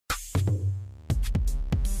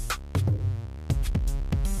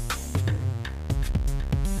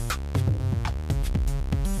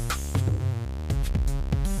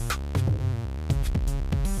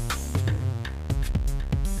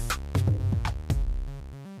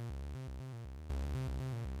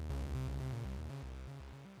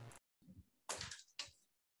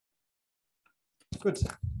Good.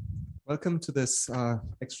 Welcome to this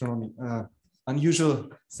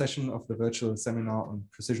unusual session of the virtual seminar on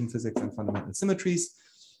precision physics and fundamental symmetries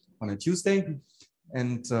on a Tuesday.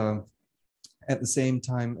 And at the same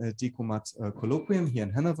time, a DECOMAT colloquium here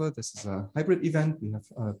in Hanover. This is a hybrid event. We have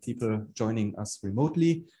people joining us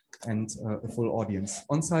remotely and a full audience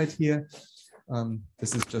on site here.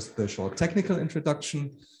 This is just the short technical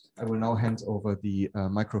introduction. I will now hand over the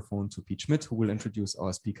microphone to Pete Schmidt, who will introduce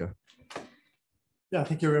our speaker. Yeah,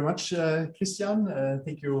 thank you very much, Christian.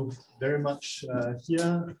 Thank you very much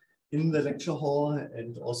here in the lecture hall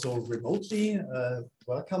and also remotely.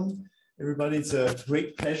 Welcome, everybody. It's a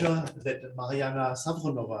great pleasure that Mariana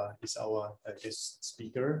Safronova is our guest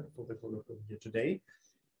speaker for the colloquium here today.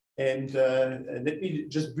 And let me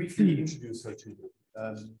just briefly introduce her to you.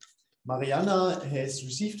 Mariana has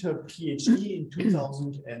received her PhD in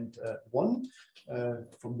 2001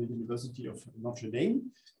 from the University of Notre Dame.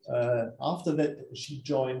 After that, she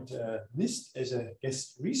joined NIST as a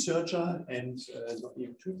guest researcher, and not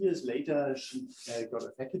even 2 years later, she got a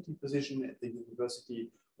faculty position at the University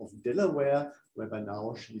of Delaware, where by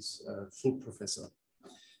now she's a full professor.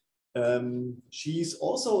 She's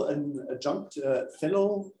also an adjunct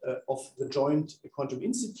fellow of the Joint Quantum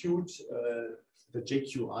Institute, the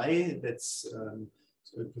JQI, that's a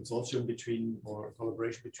consortium between, or a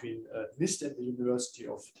collaboration between NIST and the University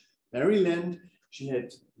of Maryland. She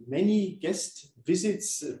had many guest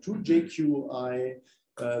visits to JQI,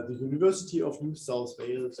 the University of New South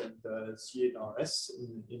Wales, and CNRS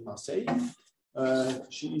in Marseille.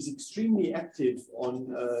 She is extremely active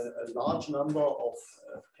on a large number of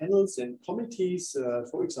panels and committees.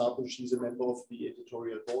 For example, she's a member of the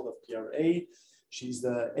editorial board of PRA. She's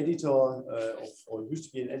the editor or used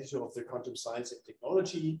to be an editor of the Quantum Science and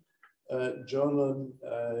Technology journal.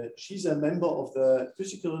 She's a member of the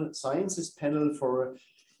Physical Sciences panel for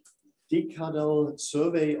Decadal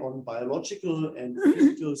Survey on Biological and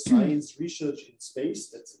Physical Science Research in Space.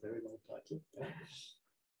 That's a very long title.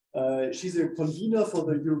 Yeah. She's a convener for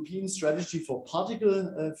the European Strategy for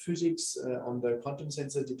Particle Physics on the Quantum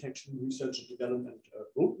Sensor Detection Research and Development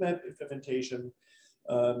Roadmap implementation.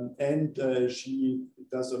 She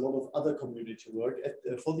does a lot of other community work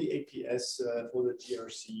for the APS, for the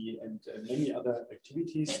GRC, and many other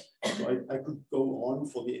activities. So I could go on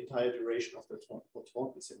for the entire duration of the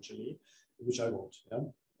talk, essentially, which I won't.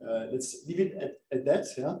 Yeah? Let's leave it at that.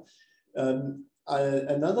 Yeah?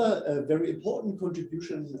 Another very important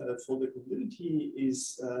contribution for the community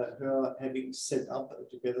is her having set up,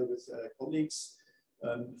 together with colleagues,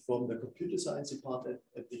 from the computer science department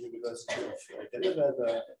at the University of Delaware,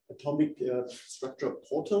 the atomic structure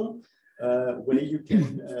portal, where you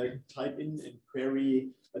can type in and query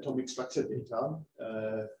atomic structure data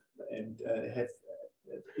and have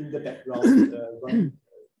in the background run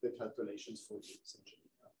the calculations for you, essentially.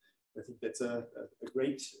 I think that's a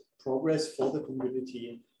great progress for the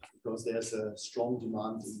community because there's a strong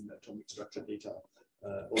demand in atomic structure data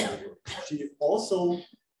all over. She also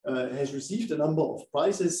has received a number of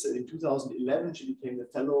prizes. In 2011, she became a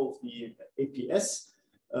fellow of the APS.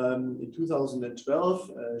 In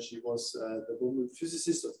 2012, she was the Woman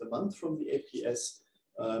Physicist of the Month from the APS.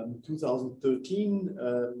 2013,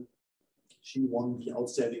 she won the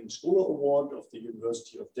Outstanding Scholar Award of the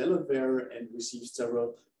University of Delaware and received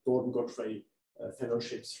several Gordon Godfrey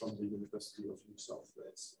fellowships from the University of New South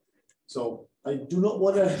Wales. So I do not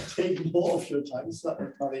want to take more of your time,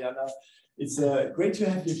 Mariana. It's great to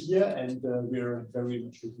have you here, and we're very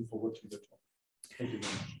much looking forward to the talk. Thank you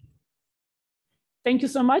very much. Thank you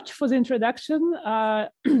so much for the introduction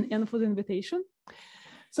and for the invitation.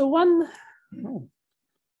 So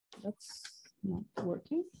that's not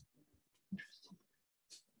working. Interesting.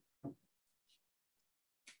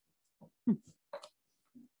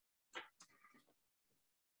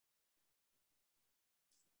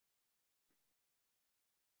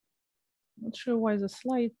 Not sure why the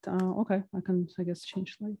slide. Okay, I can, I guess,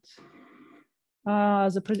 change slides.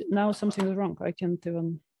 Now something is wrong. I can't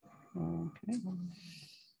even. Okay.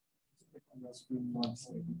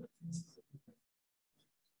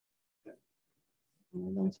 I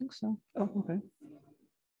don't think so. Oh, okay.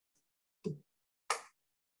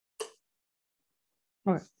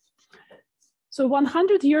 Okay. So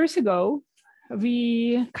 100 years ago,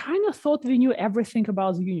 we kind of thought we knew everything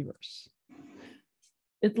about the universe.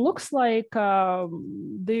 It looks like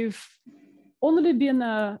they've only been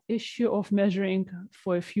an issue of measuring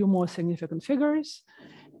for a few more significant figures.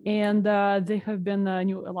 And there have been a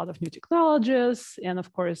lot of new technologies. And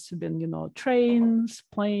of course, been, trains,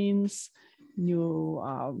 planes,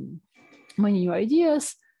 many new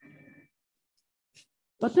ideas.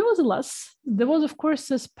 But nevertheless, there was, of course,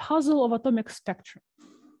 this puzzle of atomic spectra,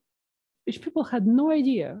 which people had no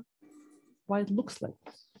idea why it looks like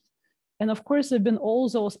this. And of course, there have been all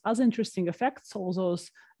those other interesting effects, all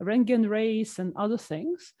those Röntgen rays and other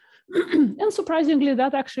things. And surprisingly,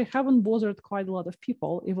 that actually haven't bothered quite a lot of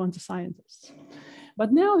people, even the scientists.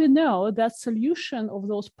 But now we know that solution of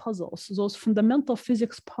those puzzles, those fundamental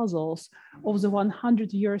physics puzzles of the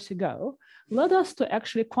 100 years ago, led us to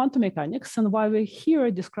actually quantum mechanics, and why we're here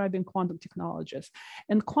describing quantum technologies.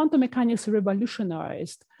 And quantum mechanics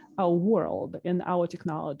revolutionized our world and our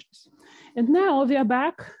technologies. And now we are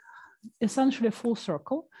back essentially full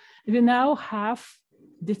circle. We now have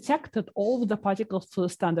detected all of the particles to the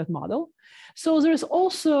standard model. So there's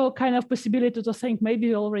also kind of possibility to think maybe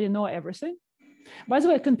we already know everything. By the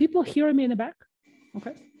way, can people hear me in the back?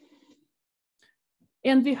 Okay.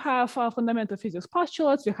 And we have fundamental physics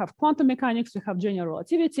postulates, we have quantum mechanics, we have general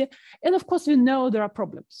relativity. And of course, we know there are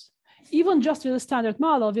problems. Even just with the standard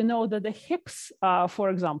model, we know that the Higgs, for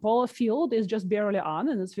example, field is just barely on,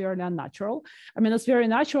 and it's very unnatural. I mean, it's very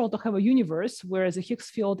natural to have a universe where the Higgs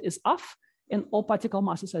field is off and all particle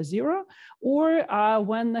masses are zero, or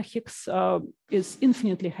when the Higgs is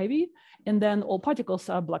infinitely heavy, and then all particles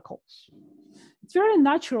are black holes. It's very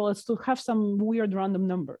natural to have some weird random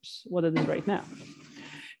numbers, what it is right now.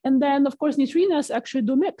 And then, of course, neutrinos actually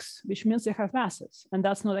do mix, which means they have masses. And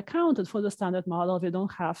that's not accounted for the standard model. We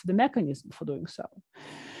don't have the mechanism for doing so.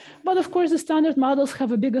 But of course, the standard models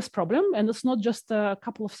have a biggest problem. And it's not just a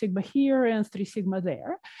couple of sigma here and 3 sigma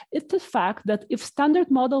there. It's the fact that if standard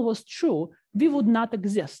model was true, we would not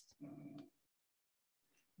exist.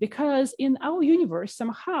 Because in our universe,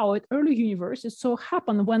 somehow, in early universe, it so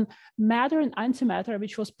happened when matter and antimatter,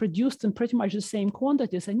 which was produced in pretty much the same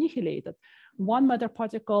quantities, annihilated, 1 matter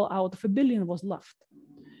particle out of a billion was left.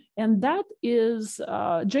 And that is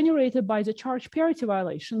generated by the charge parity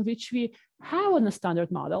violation, which we have in the standard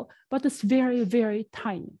model, but it's very, very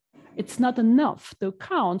tiny. It's not enough to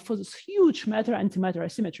account for this huge matter-antimatter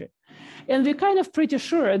asymmetry. And we're kind of pretty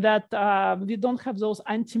sure that we don't have those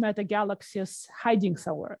antimatter galaxies hiding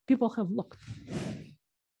somewhere. People have looked.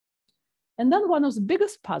 And then one of the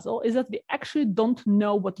biggest puzzles is that we actually don't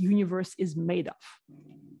know what the universe is made of.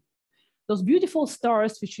 Those beautiful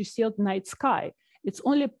stars which you see at the night sky, it's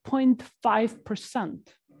only 0.5%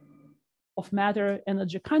 of matter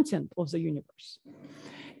energy content of the universe.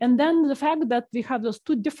 And then the fact that we have those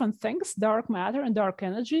 2 different things, dark matter and dark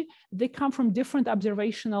energy, they come from different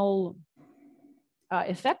observational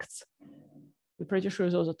effects. We're pretty sure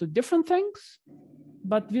those are 2 different things,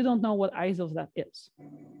 but we don't know what either of that is.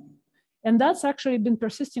 And that's actually been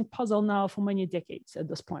persisting puzzle now for many decades at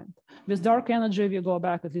this point. With dark energy, we go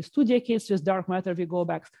back at least 2 decades. With dark matter, we go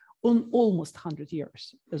back on almost 100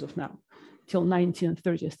 years as of now, till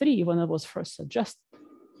 1933, when it was first suggested.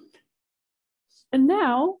 And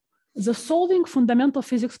now, the solving fundamental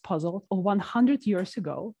physics puzzle of 100 years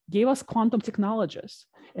ago gave us quantum technologies.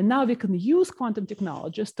 And now we can use quantum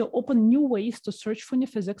technologies to open new ways to search for new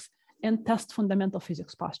physics and test fundamental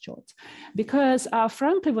physics postulates. Because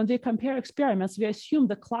frankly, when we compare experiments, we assume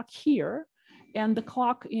the clock here and the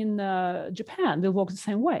clock in Japan will work the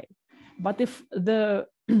same way. But if there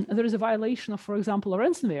is a violation of, for example,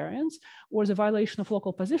 Lorentz invariance, or the violation of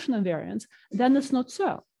local position invariance, then it's not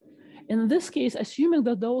so. In this case, assuming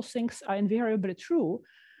that those things are invariably true,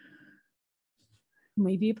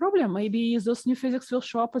 may be a problem. Maybe those new physics will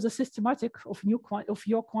show up as a systematic of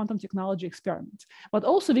your quantum technology experiments. But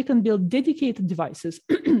also we can build dedicated devices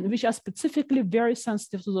which are specifically very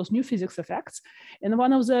sensitive to those new physics effects. And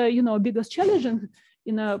one of the biggest challenges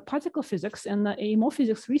in particle physics and AMO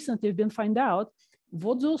physics recently have been find out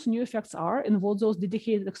what those new effects are and what those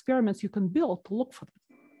dedicated experiments you can build to look for them.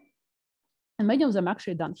 And many of them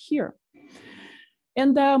actually done here.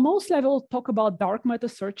 And mostly I will talk about dark matter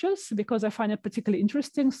searches because I find it particularly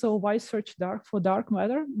interesting. So why search for dark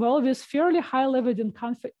matter? Well, with fairly high level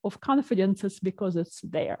of confidence, it's because it's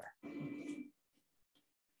there.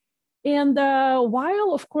 And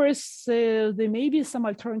while, of course, there may be some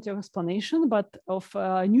alternative explanation, but of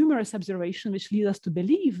numerous observations which lead us to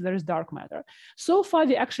believe there is dark matter, so far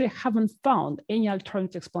we actually haven't found any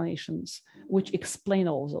alternative explanations which explain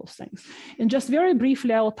all of those things. And just very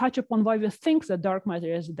briefly, I will touch upon why we think that dark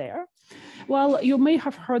matter is there. Well, you may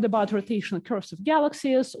have heard about rotational curves of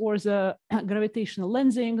galaxies or the gravitational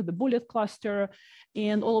lensing, the bullet cluster,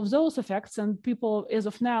 and all of those effects. And people, as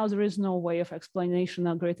of now, there is no way of explanation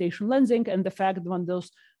of gravitational lensing and the fact when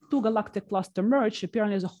those two galactic clusters merged,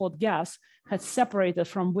 apparently the hot gas had separated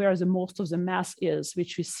from where the most of the mass is,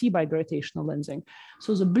 which we see by gravitational lensing.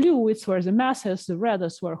 So the blue is where the mass is, the red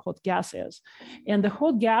is where hot gas is. And the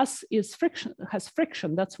hot gas is has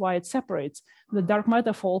friction, that's why it separates. The dark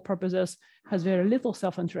matter, for all purposes, has very little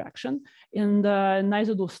self-interaction, and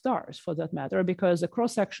neither do stars, for that matter, because the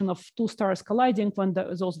cross-section of two stars colliding when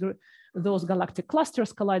those galactic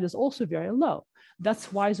clusters collide is also very low.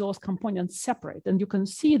 That's why those components separate. And you can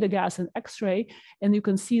see the gas in X-ray, and you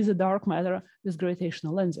can see the dark matter with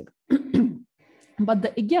gravitational lensing.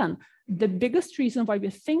 But again, the biggest reason why we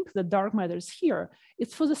think that dark matter is here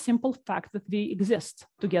is for the simple fact that we exist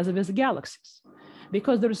together with the galaxies.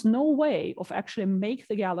 Because there is no way of actually make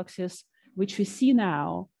the galaxies which we see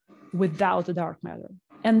now without the dark matter.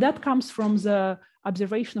 And that comes from the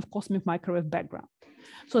observation of cosmic microwave background.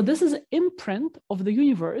 So this is an imprint of the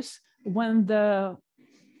universe when the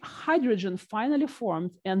hydrogen finally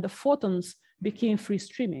formed and the photons became free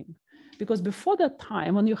streaming. Because before that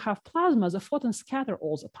time, when you have plasma, the photons scatter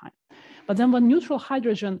all the time. But then when neutral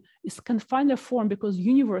hydrogen can finally form because the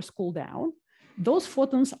universe cooled down, those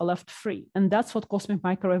photons are left free. And that's what cosmic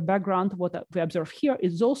microwave background, what we observe here,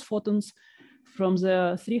 is those photons from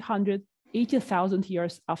the 380,000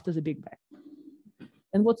 years after the Big Bang.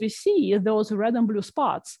 And what we see is those red and blue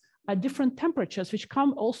spots are different temperatures, which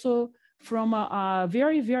come also from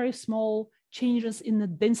very, very small changes in the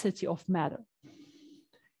density of matter.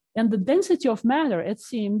 And the density of matter at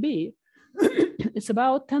CMB, it's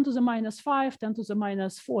about 10 to the minus 5, 10 to the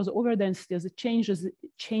minus 4, the overdensity as it changes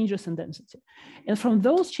in density. And from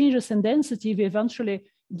those changes in density, we eventually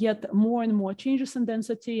get more and more changes in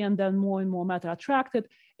density, and then more and more matter attracted,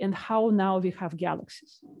 and how now we have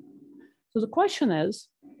galaxies. So the question is,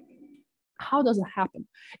 how does it happen?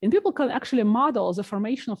 And people can actually model the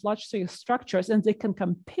formation of large-scale structures, and they can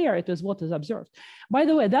compare it with what is observed. By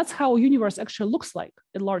the way, that's how the universe actually looks like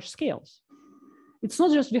at large scales. It's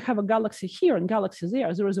not just we have a galaxy here and galaxies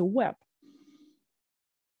there, there is a web.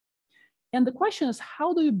 And the question is,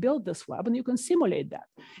 how do you build this web? And you can simulate that.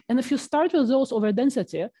 And if you start with those over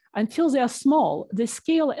density, until they are small, they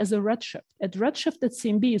scale as a redshift. At redshift at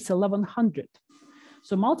CMB, it's 1100.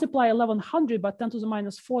 So multiply 1100 by 10 to the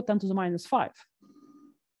minus 4, 10 to the minus 5.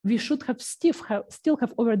 We should have still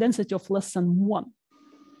have overdensity of less than 1.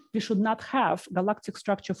 We should not have galactic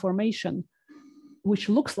structure formation, which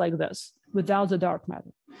looks like this, without the dark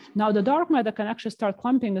matter. Now, the dark matter can actually start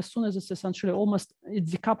clumping as soon as it's essentially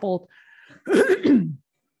it's decoupled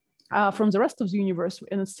from the rest of the universe,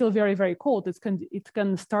 and it's still very, very cold. It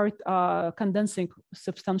can start condensing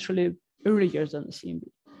substantially earlier than the CMB.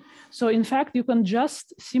 So in fact, you can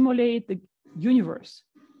just simulate the universe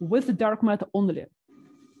with the dark matter only.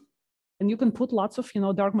 And you can put lots of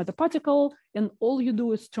dark matter particle, and all you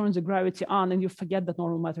do is turn the gravity on, and you forget that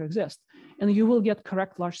normal matter exists. And you will get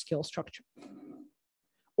correct large-scale structure.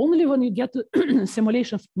 Only when you get to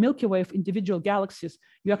simulation of Milky Way of individual galaxies,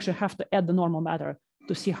 you actually have to add the normal matter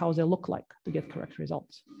to see how they look like to get correct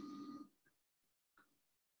results.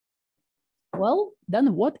 Well,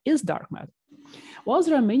 then what is dark matter? Well,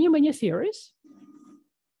 there are many, many theories.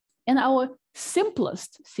 And our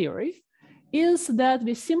simplest theory is that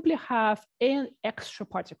we simply have an extra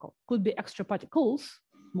particle. Could be extra particles,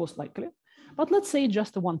 most likely, but let's say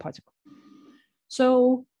just one particle.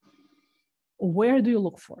 So where do you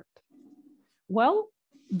look for it? Well,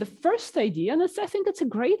 the first idea, and I think it's a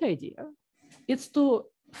great idea, is to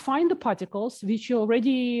find the particles which you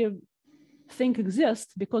already think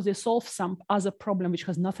exist because they solve some other problem which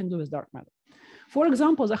has nothing to do with dark matter. For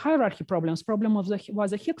example, the hierarchy problems, problem of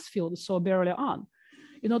the Higgs field so barely on.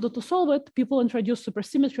 In order to solve it, people introduce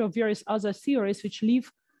supersymmetry of various other theories which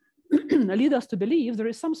lead us to believe there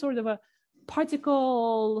is some sort of a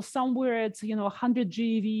particle somewhere it's 100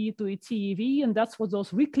 GeV to a TeV, and that's what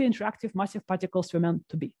those weakly interactive massive particles were meant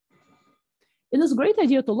to be. It is a great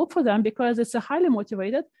idea to look for them because it's a highly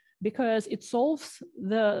motivated, because it solves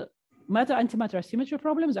the matter-antimatter asymmetry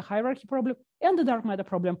problem, the hierarchy problem, and the dark matter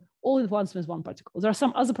problem all at once with one particle. There are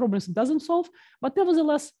some other problems it doesn't solve, but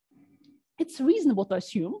nevertheless, it's reasonable to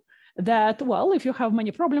assume that, well, if you have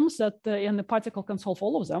many problems that and the particle can solve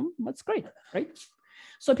all of them, that's great, right?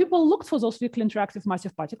 So people looked for those weakly interactive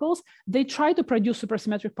massive particles. They try to produce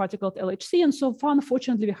supersymmetric particles at LHC, and so far,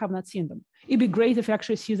 unfortunately, we have not seen them. It'd be great if you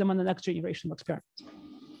actually see them in the next generation of experiments.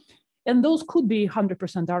 And those could be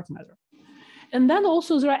 100% dark matter. And then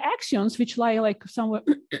also there are axions which lie like somewhere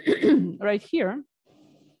right here.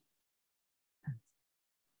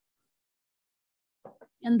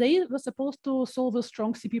 And they were supposed to solve a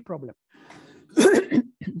strong CP problem.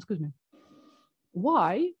 Excuse me.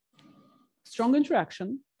 Why strong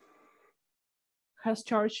interaction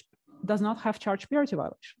does not have charge parity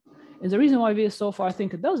violation. And the reason why we so far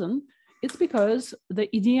think it doesn't, it's because the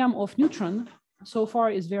EDM of neutron so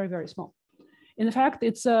far is very, very small. In fact,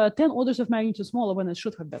 it's 10 orders of magnitude smaller than it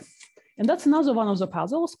should have been. And that's another one of the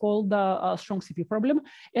puzzles called the strong CP problem.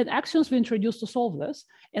 And axions we introduced to solve this.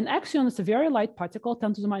 An axion is a very light particle,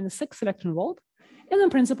 10 to the minus 6 electron volt. And in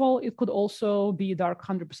principle, it could also be dark,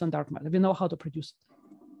 100% dark matter. We know how to produce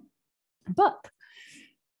it. But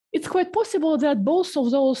it's quite possible that both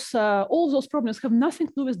of those, all of those problems have nothing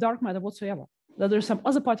to do with dark matter whatsoever. That there's some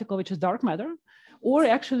other particle which is dark matter, or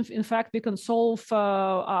actually, in fact, we can solve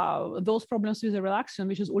those problems with a real axion,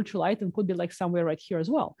 which is ultralight, and could be like somewhere right here as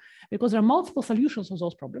well, because there are multiple solutions of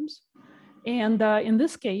those problems. And in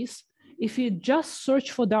this case, if we just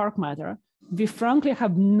search for dark matter, we frankly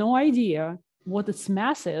have no idea what its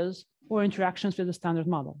mass is or interactions with the standard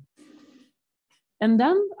model. And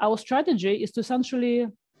then our strategy is to essentially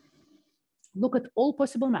look at all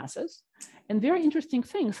possible masses, and very interesting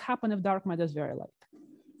things happen if dark matter is very light.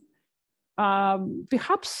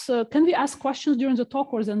 Perhaps, can we ask questions during the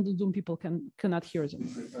talk, or then the Zoom people cannot hear them?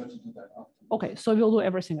 Okay, so we'll do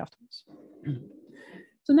everything afterwards.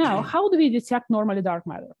 So now, how do we detect normally dark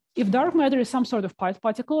matter? If dark matter is some sort of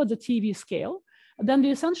particle at the TeV scale, then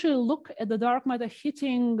we essentially look at the dark matter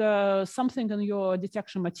hitting something in your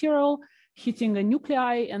detection material, hitting a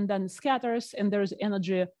nuclei, and then scatters, and there's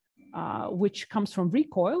energy which comes from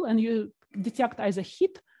recoil, and you detect either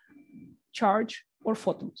heat, charge, or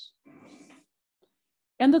photons.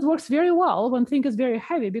 And that works very well when thing is very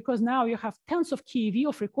heavy, because now you have tens of keV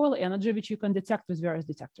of recoil energy, which you can detect with various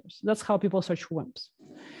detectors. That's how people search for WIMPs.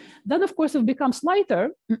 Then, of course, if it becomes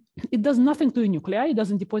lighter, it does nothing to the nuclei, it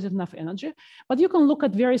doesn't deposit enough energy, but you can look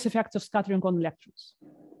at various effects of scattering on electrons.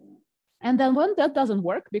 And then when that doesn't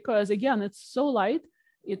work, because again, it's so light,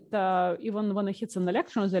 even when it hits an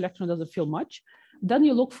electron, the electron doesn't feel much, then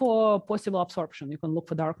you look for possible absorption. You can look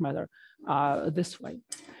for dark matter this way.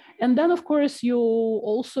 And then, of course, you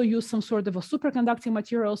also use some sort of a superconducting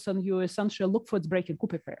materials, and you essentially look for its breaking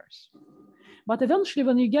Cooper pairs. But eventually,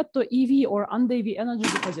 when you get to EV or under EV energy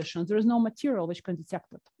depositions, there is no material which can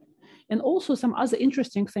detect it. And also some other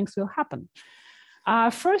interesting things will happen.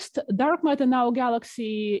 First, dark matter in our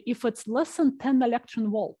galaxy, if it's less than 10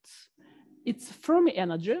 electron volts, it's Fermi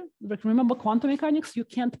energy. Like, remember quantum mechanics, you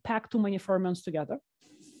can't pack too many fermions together.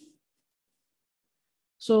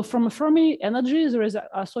 So from a Fermi energy, there is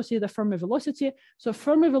associated Fermi velocity. So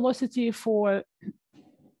Fermi velocity for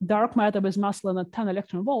dark matter with mass less than 10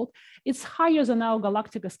 electron volt, it's higher than our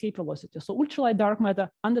galactic escape velocity. So ultralight dark matter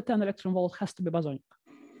under 10 electron volt has to be bosonic.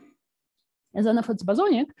 And then if it's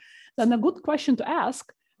bosonic, then a good question to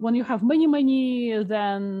ask when you have many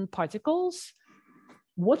then particles,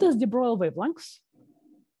 what is de Broglie wavelengths?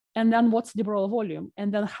 And then what's de Broglie volume?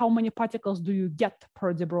 And then how many particles do you get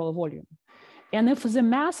per de Broglie volume? And if the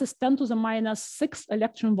mass is 10 to the minus 6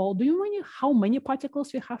 electron volt, do you know how many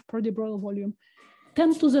particles we have per de Broglie volume?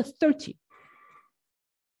 10 to the 30.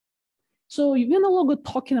 So we're no longer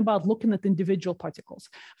talking about looking at individual particles.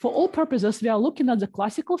 For all purposes, we are looking at the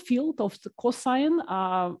classical field of the cosine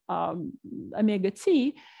omega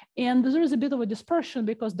t, and there is a bit of a dispersion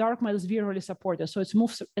because dark matter is virally supported. So it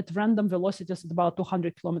moves at random velocities at about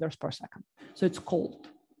 200 kilometers per second. So it's cold.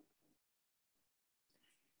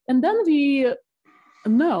 And then we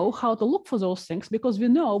know how to look for those things because we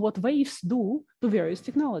know what waves do to various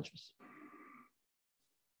technologies.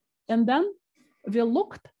 And then we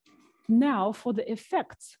looked now for the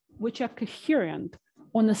effects which are coherent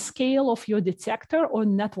on a scale of your detector or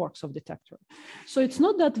networks of detector. So it's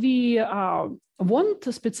not that we want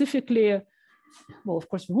to specifically, well, of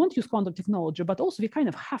course, we won't use quantum technology, but also we kind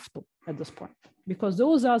of have to at this point, because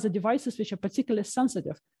those are the devices which are particularly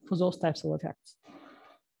sensitive for those types of effects.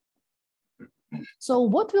 So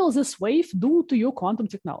what will this wave do to your quantum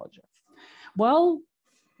technology? Well,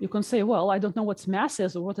 you can say, well, I don't know what mass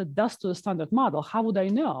is or what it does to the standard model. How would I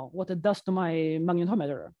know what it does to my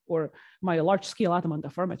magnetometer or my large-scale atom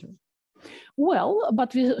interferometer? Well,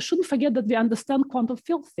 but we shouldn't forget that we understand quantum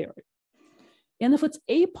field theory. And if it's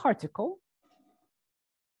a particle,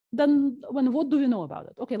 then what do we know about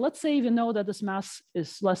it? Okay, let's say we know that this mass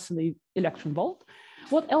is less than the electron volt.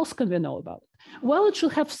 What else can we know about it? Well, it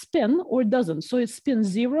should have spin or it doesn't. So it's spin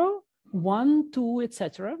 0, 1, 2,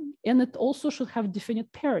 etc. And it also should have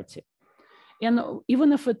definite parity. And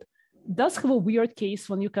even if it does have a weird case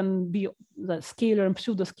when you can be the scalar and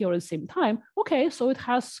pseudoscalar at the same time, okay, so it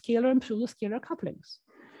has scalar and pseudoscalar couplings.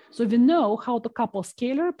 So we know how to couple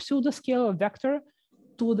scalar, pseudoscalar, vector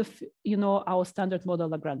to the, our standard model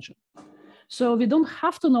Lagrangian. So we don't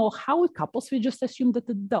have to know how it couples, we just assume that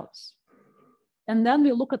it does. And then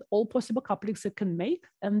we look at all possible couplings it can make.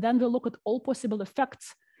 And then we look at all possible effects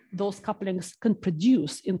those couplings can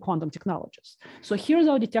produce in quantum technologies. So here's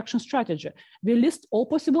our detection strategy. We list all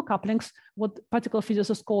possible couplings, what particle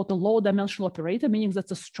physicists call the low dimensional operator, meaning that's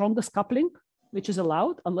the strongest coupling, which is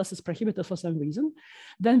allowed unless it's prohibited for some reason.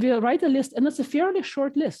 Then we write a list, and it's a fairly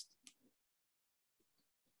short list.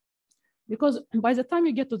 Because by the time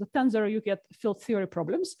you get to the tensor, you get field theory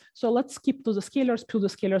problems. So let's skip to the scalars,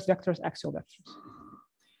 pseudo-scalars, vectors, axial vectors.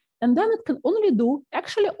 And then it can only do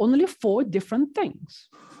actually only 4 different things.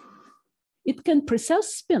 It can process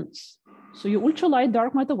spins. So your ultralight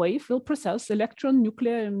dark matter wave will process electron,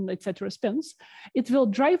 nuclear, and etc. spins. It will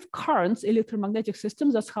drive currents, electromagnetic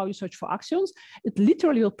systems. That's how you search for axions. It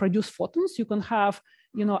literally will produce photons. You can have,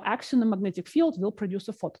 axion and magnetic field will produce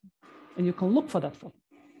a photon, and you can look for that photon.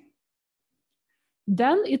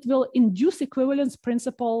 Then it will induce equivalence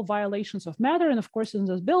principle violations of matter. And of course, in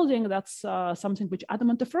this building, that's something which atom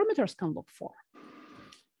interferometers can look for.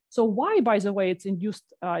 So why, by the way, it's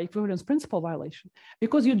induced equivalence principle violation?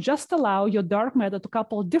 Because you just allow your dark matter to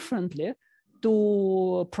couple differently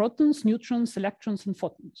to protons, neutrons, electrons, and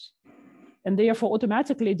photons. And therefore,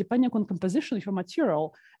 automatically, depending on composition of your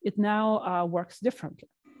material, it now works differently,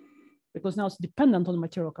 because now it's dependent on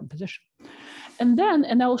material composition. And then,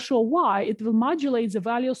 and I'll show why, it will modulate the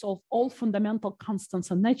values of all fundamental constants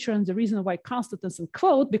in nature. And the reason why constant is in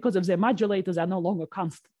quote, because if they're modulators are no longer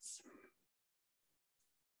constants.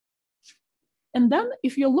 And then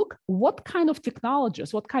if you look what kind of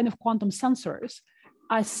technologies, what kind of quantum sensors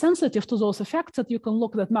are sensitive to those effects, that you can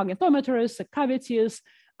look at magnetometers, cavities,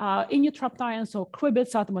 any trapped ions or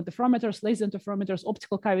qubits, atom interferometers, laser interferometers,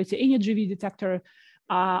 optical cavity, any GV detector,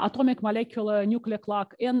 atomic, molecular, nuclear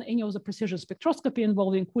clock, and any of the precision spectroscopy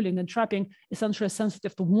involving cooling and trapping, essentially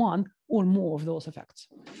sensitive to one or more of those effects.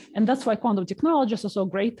 And that's why quantum technologies are so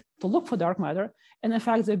great to look for dark matter. And in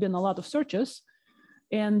fact, there have been a lot of searches.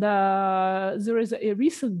 And there is a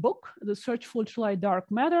recent book, The Search for Ultralight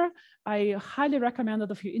Dark Matter. I highly recommend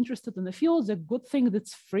it if you're interested in the field. It's a good thing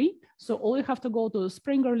that's free. So all you have to go to the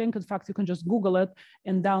Springer link. In fact, you can just Google it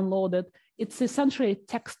and download it. It's essentially a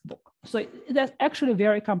textbook. So that's actually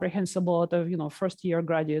very comprehensible at a first year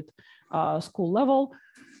graduate school level.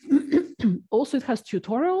 Also, it has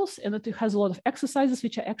tutorials, and it has a lot of exercises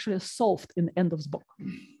which are actually solved in the end of the book.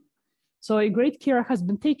 So a great care has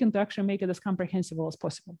been taken to actually make it as comprehensible as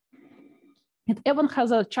possible. It even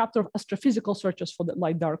has a chapter of astrophysical searches for the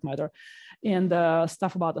light dark matter and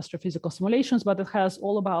stuff about astrophysical simulations, but it has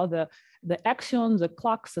all about the axions, the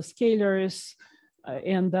clocks, the scalars,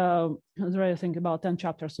 and there's I think about 10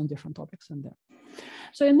 chapters on different topics in there.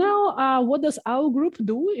 So now what does our group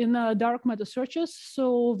do in dark matter searches?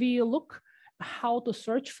 So we look how to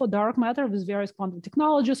search for dark matter with various quantum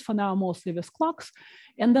technologies, for now mostly with clocks.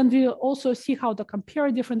 And then we also see how to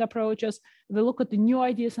compare different approaches. We look at the new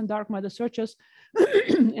ideas in dark matter searches.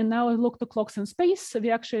 And now we look to clocks in space. So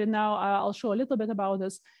we actually now, I'll show a little bit about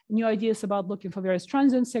this, new ideas about looking for various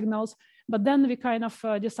transient signals. But then we kind of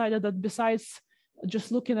decided that besides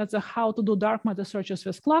just looking at how to do dark matter searches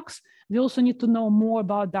with clocks, we also need to know more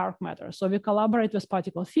about dark matter. So we collaborate with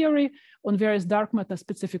particle theory on various dark matter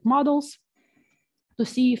specific models to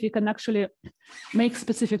see if we can actually make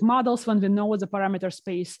specific models when we know what the parameter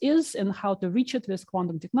space is and how to reach it with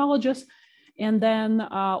quantum technologies. And then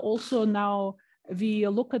also now we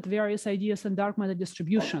look at various ideas in dark matter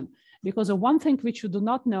distribution, because the one thing which we do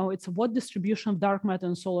not know, it's what distribution of dark matter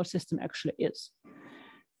in the solar system actually is.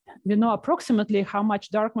 We know approximately how much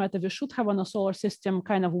dark matter we should have on a solar system,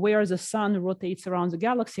 kind of where the sun rotates around the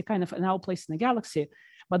galaxy, kind of in our place in the galaxy.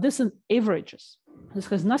 But this is averages. This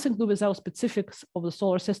has nothing to do with our specifics of the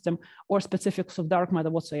solar system or specifics of dark matter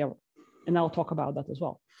whatsoever. And I'll talk about that as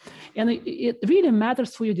well. And it really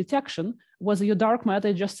matters for your detection whether your dark matter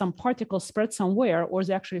is just some particles spread somewhere or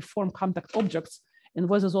they actually form compact objects, and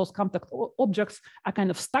whether those compact objects are kind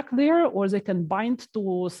of stuck there or they can bind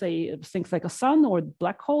to, say, things like a sun or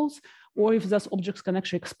black holes, or if those objects can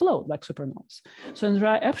actually explode like supernovas. So in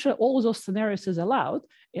actually all of those scenarios is allowed,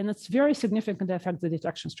 and it's very significantly affects the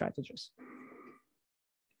detection strategies.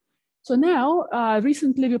 So now,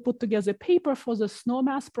 recently we put together a paper for the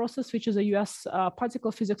SNOWMAS process, which is a US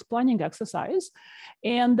particle physics planning exercise.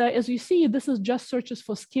 And as you see, this is just searches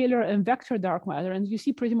for scalar and vector dark matter. And you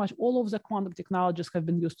see pretty much all of the quantum technologies have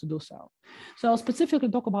been used to do so. So I'll specifically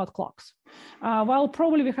talk about clocks. While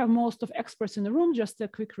probably we have most of experts in the room, just a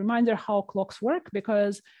quick reminder how clocks work,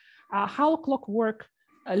 because how clock work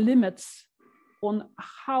limits on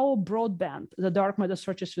how broadband the dark matter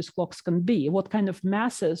searches with clocks can be, what kind of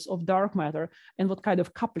masses of dark matter and what kind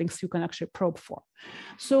of couplings you can actually probe for.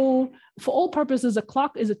 So for all purposes, a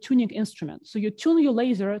clock is a tuning instrument. So you tune your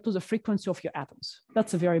laser to the frequency of your atoms.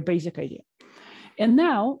 That's a very basic idea. And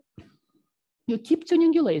now you keep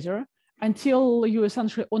tuning your laser until you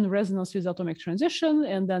essentially on resonance with atomic transition,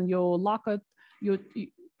 and then you lock it,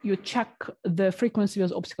 you check the frequency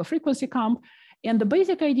with optical frequency comp. And the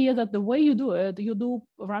basic idea that the way you do it, you do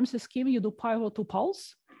Ramsey scheme, you do pi over 2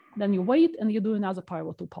 pulse, then you wait and you do another pi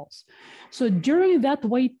over 2 pulse. So during that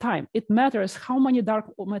wait time, it matters how many dark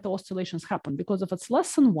matter oscillations happen, because if it's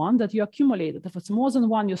less than 1, that you accumulate it. If it's more than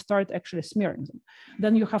 1, you start actually smearing them.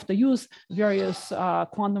 Then you have to use various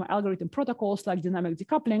quantum algorithm protocols like dynamic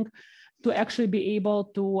decoupling to actually be able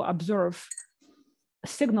to observe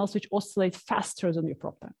signals which oscillate faster than your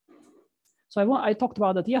probe time. So I talked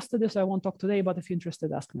about that yesterday, so I won't talk today, but if you're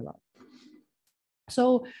interested, ask me about it.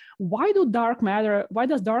 So why does dark matter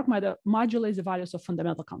modulate the values of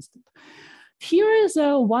fundamental constant? Here is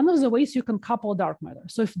one of the ways you can couple dark matter.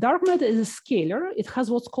 So if dark matter is a scalar, it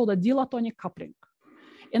has what's called a dilatonic coupling.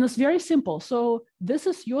 And it's very simple. So this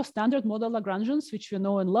is your standard model Lagrangians, which you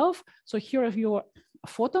know and love. So here are your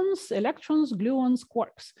photons, electrons, gluons,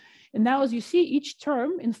 quarks. And now, as you see, each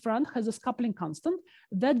term in front has this coupling constant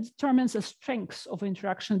that determines the strength of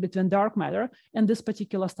interaction between dark matter and this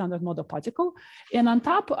particular standard model particle. And on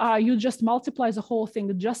top, you just multiply the whole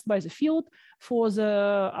thing just by the field. For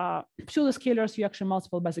the pseudoscalars, you actually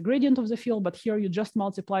multiply by the gradient of the field, but here you just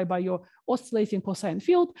multiply by your oscillating cosine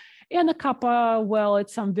field. And a kappa, well,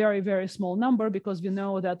 it's some very, very small number because we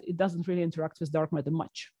know that it doesn't really interact with dark matter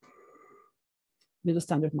much with the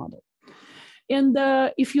standard model. And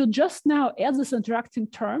if you just now add this interacting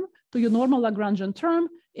term to your normal Lagrangian term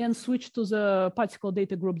and switch to the particle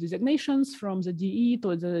data group designations from the DE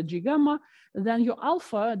to the G gamma, then your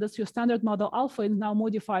alpha, that's your standard model alpha, is now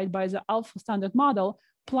modified by the alpha standard model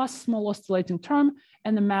plus small oscillating term,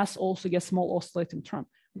 and the mass also gets small oscillating term.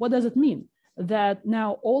 What does it mean? That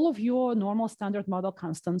now all of your normal standard model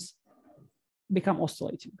constants become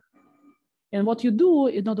oscillating. And what you do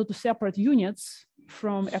in order to separate units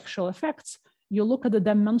from actual effects, you look at the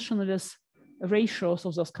dimensionless ratios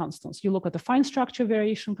of those constants. You look at the fine structure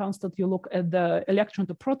variation constant, you look at the electron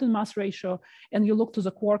to proton mass ratio, and you look to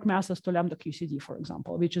the quark masses to lambda QCD, for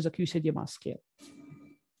example, which is a QCD mass scale.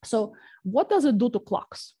 So what does it do to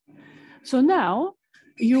clocks? So now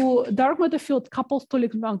your dark matter field couples to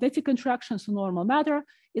electromagnetic interactions to normal matter.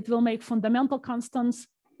 It will make fundamental constants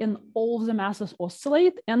in all of the masses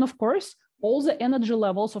oscillate. And of course, all the energy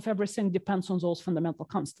levels of everything depends on those fundamental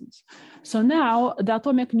constants. So now the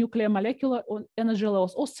atomic nuclear molecular energy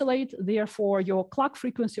levels oscillate, therefore your clock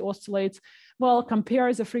frequency oscillates. Well,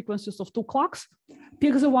 compare the frequencies of 2 clocks,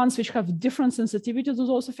 pick the ones which have different sensitivity to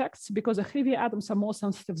those effects, because the heavier atoms are more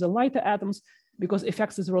sensitive than lighter atoms, because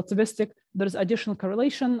effects is relativistic. There's additional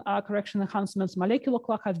correlation, correction enhancements. Molecular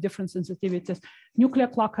clock have different sensitivities. Nuclear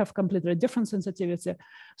clock have completely different sensitivity.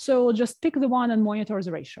 So just pick the one and monitor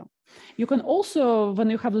the ratio. You can also, when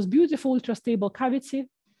you have this beautiful ultra-stable cavity,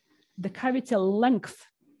 the cavity length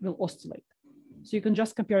will oscillate. So you can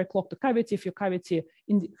just compare a clock to cavity if your cavity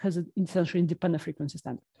has an essentially independent frequency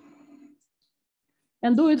standard.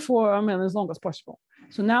 And do it for, as long as possible.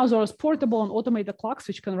 So now there's portable and automated clocks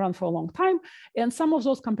which can run for a long time. And some of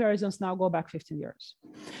those comparisons now go back 15 years.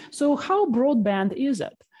 So how broadband is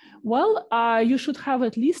it? Well, you should have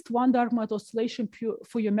at least one dark matter oscillation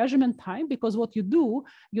for your measurement time, because what you do,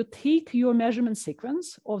 you take your measurement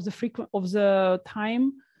sequence of the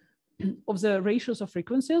time of the ratios of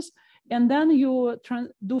frequencies, and then you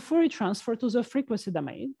do Fourier transfer to the frequency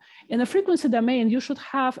domain. In the frequency domain, you should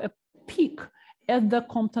have a peak at the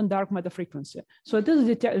Compton dark matter frequency. So it is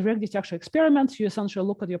a direct detection experiment. You essentially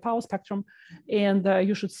look at your power spectrum, and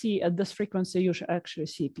you should see at this frequency, you should actually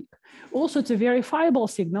see a peak. Also, it's a verifiable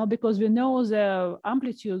signal because we know the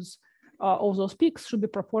amplitudes of those peaks should be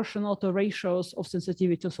proportional to ratios of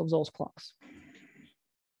sensitivities of those clocks.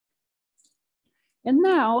 And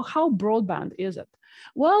now, how broadband is it?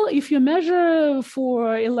 Well, if you measure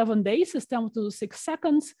for 11 days, it's 10 to the 6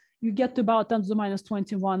 seconds, you get to about 10 to the minus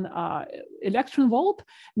 21 electron volt.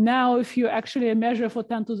 Now, if you actually measure for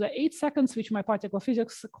 10 to the 8 seconds, which my particle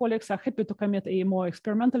physics colleagues are happy to commit more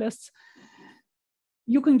experimentalists,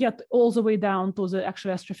 you can get all the way down to the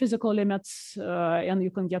actual astrophysical limits, and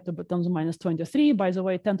you can get to 10 to the minus 23. By the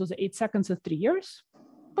way, 10 to the 8 seconds is 3 years.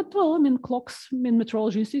 But well, I mean, clocks in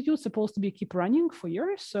Meteorology Institute supposed to be keep running for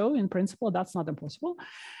years. So in principle, that's not impossible.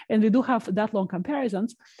 And we do have that long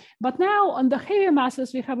comparisons. But now on the heavier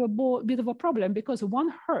masses, we have a bit of a problem because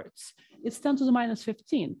 1 Hertz, it's 10 to the minus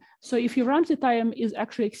 15. So if your Ramsey time is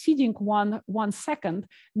actually exceeding one second,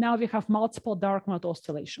 now we have multiple dark matter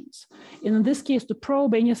oscillations. And in this case, to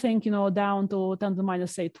probe anything, you know, down to 10 to the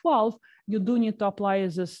minus, say, 12, you do need to apply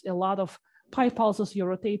a lot of pi pulses. You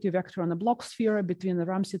rotate your vector on a block sphere between the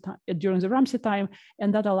Ramsey time during the Ramsey time,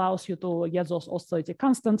 and that allows you to get those oscillating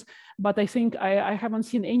constants. But I think I haven't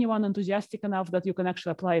seen anyone enthusiastic enough that you can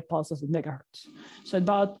actually apply pulses in megahertz. So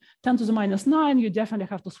about 10 to the minus 9, you definitely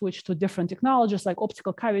have to switch to different technologies like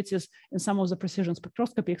optical cavities, and some of the precision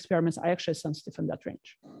spectroscopy experiments are actually sensitive in that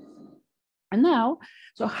range. And now,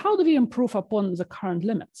 so how do we improve upon the current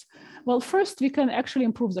limits? Well, first, we can actually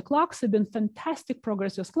improve the clocks. There's been fantastic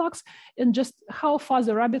progress with clocks. And just how far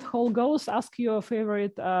the rabbit hole goes, ask your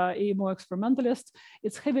favorite AMO experimentalist.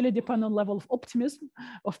 It's heavily dependent on level of optimism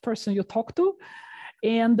of person you talk to.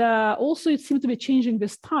 And also, it seemed to be changing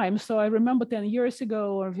this time. So I remember 10 years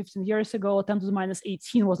ago or 15 years ago, 10 to the minus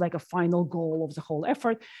 18 was like a final goal of the whole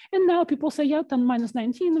effort. And now people say, yeah, 10 to the minus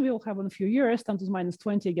 19, we'll have in a few years, 10 to the minus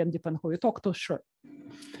 20, again, depending who you talk to, sure.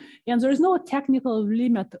 And there is no technical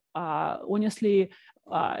limit, honestly,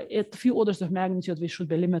 at a few orders of magnitude, we should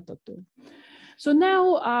be limited to. So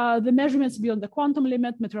now the measurements beyond the quantum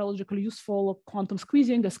limit, meteorologically useful quantum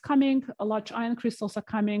squeezing is coming, large ion crystals are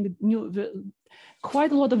coming,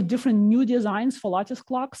 quite a lot of different new designs for lattice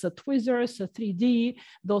clocks, tweezers, 3D,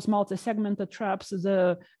 those multi-segmented traps,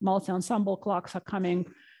 the multi-ensemble clocks are coming,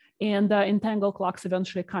 and entangled clocks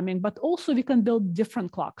eventually coming. But also we can build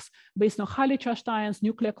different clocks based on highly charged ions,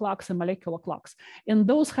 nuclear clocks, and molecular clocks. And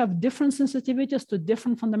those have different sensitivities to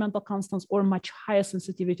different fundamental constants or much higher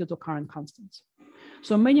sensitivity to current constants.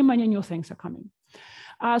 So many, many new things are coming.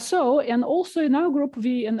 And also in our group,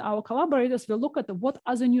 we and our collaborators will look at what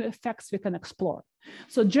other new effects we can explore.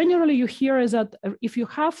 So generally you hear is that if you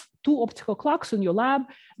have 2 optical clocks in your lab,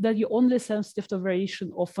 that you're only sensitive to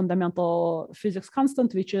variation of fundamental physics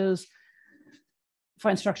constant, which is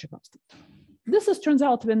fine structure constant. This turns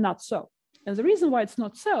out to be not so. And the reason why it's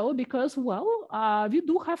not so, because, well, we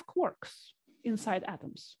do have quarks inside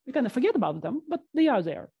atoms. We kind of forget about them, but they are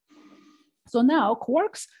there. So now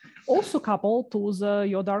quarks also couple to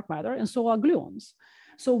your dark matter, and so are gluons.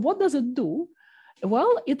 So what does it do?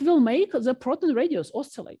 Well, it will make the proton radius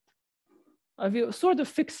oscillate. We're sort of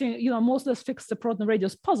fixing, you know, most of us fix the proton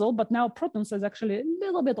radius puzzle, but now protons is actually a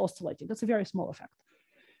little bit oscillating. That's a very small effect.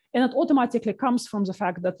 And it automatically comes from the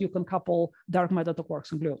fact that you can couple dark matter to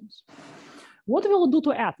quarks and gluons. What will it do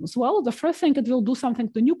to atoms? Well, the first thing, it will do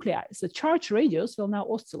something to nuclei. The charge radius will now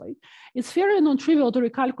oscillate. It's fairly non-trivial to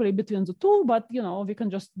recalculate between the two, but you know, we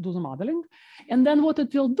can just do the modeling. And then what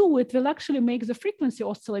it will do, it will actually make the frequency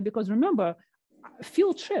oscillate, because remember,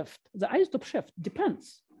 field shift, the isotope shift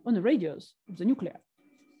depends on the radius of the nuclei.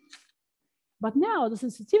 But now the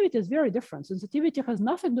sensitivity is very different. Sensitivity has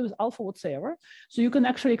nothing to do with alpha whatsoever. So you can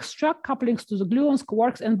actually extract couplings to the gluons,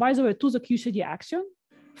 quarks, and by the way, to the QCD axion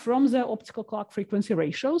from the optical clock frequency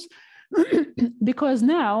ratios, because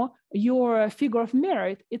now your figure of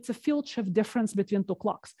merit, it's a field shift difference between 2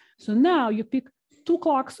 clocks. So now you pick 2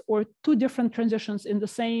 clocks or 2 different transitions in the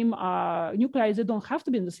same nuclei. They don't have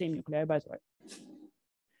to be in the same nuclei, by the way,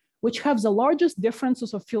 which have the largest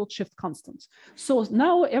differences of field shift constants. So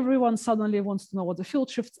now everyone suddenly wants to know what the field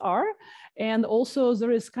shifts are. And also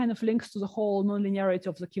there is kind of links to the whole nonlinearity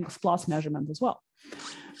of the King's plus measurement as well.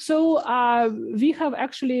 So we have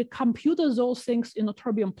actually computed those things in a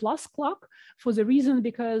terbium plus clock for the reason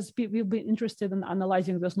because we've been interested in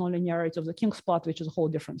analyzing this nonlinearity of the King's plot, which is a whole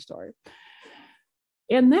different story.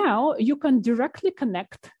 And now you can directly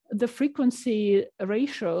connect the frequency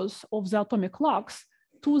ratios of the atomic clocks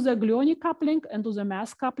to the gluonic coupling and to the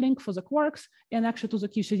mass coupling for the quarks, and actually to the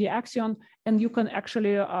QCD axion. And you can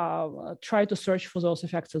actually try to search for those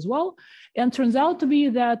effects as well. And turns out to be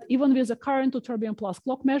that even with the current to terbium plus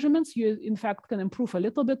clock measurements, you in fact can improve a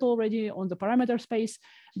little bit already on the parameter space,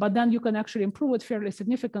 but then you can actually improve it fairly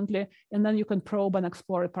significantly. And then you can probe and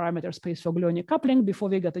explore a parameter space for gluonic coupling before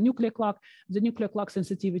we get a nuclear clock. The nuclear clock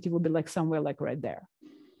sensitivity will be like somewhere like right there,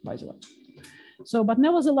 by the way. So, but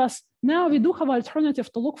nevertheless, now we do have an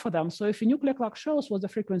alternative to look for them. So if a nuclear clock shows what the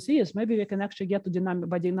frequency is, maybe we can actually get to dynamic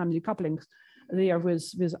decouplings there with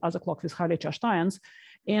other clocks with highly charged ions.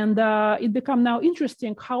 And it become now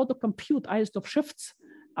interesting how to compute isotope shifts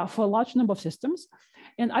for a large number of systems.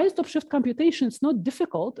 And isotope shift computation is not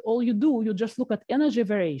difficult. All you do, you just look at energy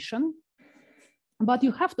variation But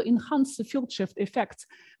you have to enhance the field shift effects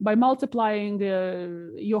by multiplying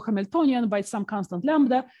your Hamiltonian by some constant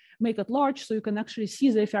lambda, make it large so you can actually see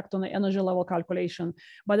the effect on the energy level calculation.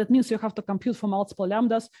 But it means you have to compute for multiple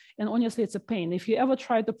lambdas. And honestly, it's a pain. If you ever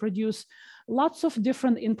try to produce lots of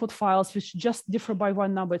different input files which just differ by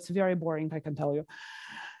one number, it's very boring, I can tell you.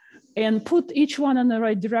 And put each one in the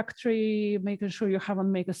right directory, making sure you haven't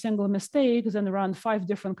made a single mistake, then run 5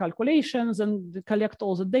 different calculations and collect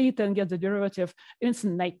all the data and get the derivative. It's a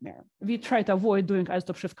nightmare. We try to avoid doing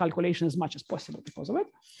isotope shift calculation as much as possible because of it.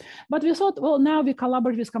 But we thought, well, now we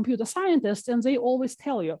collaborate with computer scientists and they always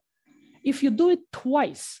tell you, if you do it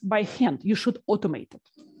twice by hand, you should automate it.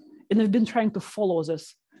 And we've been trying to follow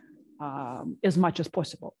this as much as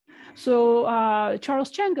possible. So Charles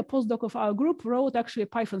Chang, a postdoc of our group, wrote actually a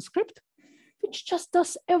Python script, which just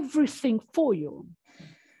does everything for you.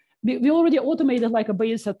 We already automated like a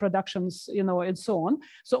base set productions, you know, and so on.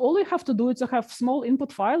 So all you have to do is to have small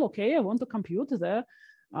input file. Okay, I want to compute the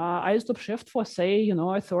isotope shift for, say, you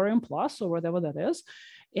know, a thorium plus or whatever that is.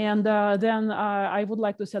 And then I would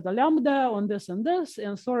like to set a lambda on this and this,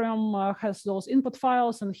 and thorium has those input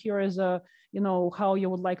files, and here is a, you know, how you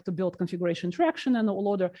would like to build configuration interaction and all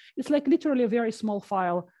order. It's like literally a very small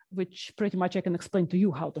file, which pretty much I can explain to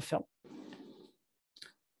you how to fill.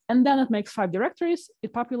 And then it makes 5 directories,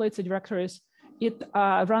 it populates the directories, it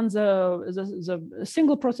runs the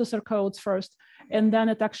single processor codes first, and then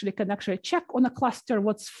it actually can check on a cluster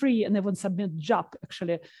what's free and even submit job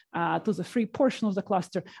actually to the free portion of the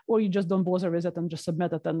cluster, or you just don't bother with it and just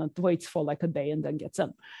submit it and it waits for like a day and then gets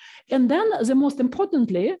in. And then the most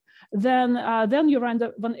importantly, then you run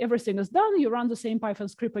when everything is done, you run the same Python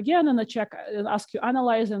script again and check and ask you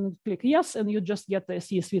analyze and click yes, and you just get the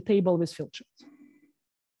CSV table with field shifts.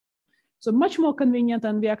 So much more convenient,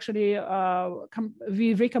 and we actually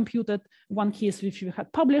we recomputed one case which we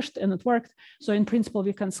had published and it worked. So in principle,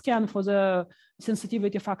 we can scan for the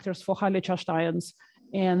sensitivity factors for highly charged ions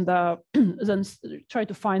and then try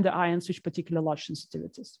to find the ions which particularly large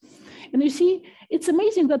sensitivities. And you see, it's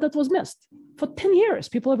amazing that that was missed. For 10 years,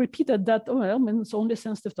 people have repeated that, oh, well, I mean, it's only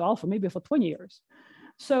sensitive to alpha, maybe for 20 years.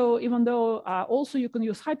 So even though also you can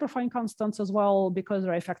use hyperfine constants as well, because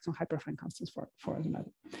there are effects on hyperfine constants for the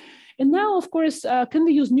matter. And now, of course, can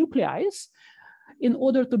we use nuclei in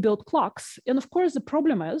order to build clocks? And of course, the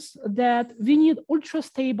problem is that we need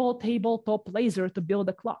ultra-stable tabletop laser to build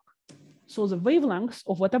a clock. So the wavelengths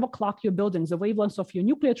of whatever clock you're building, the wavelengths of your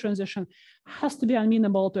nuclear transition has to be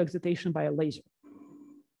amenable to excitation by a laser,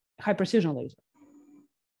 high precision laser.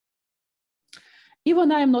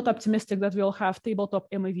 Even I am not optimistic that we'll have tabletop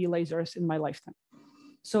MeV lasers in my lifetime.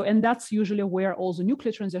 So, and that's usually where all the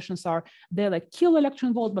nuclear transitions are. They're like kilo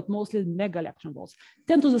electron volt, but mostly mega electron volts,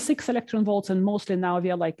 10 to the 6 electron volts. And mostly now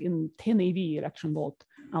we are like in 10 eV electron volt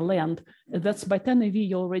on land. That's by 10 eV,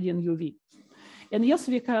 you're already in UV. And yes,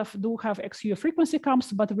 we do have XU frequency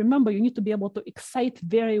comps, but remember, you need to be able to excite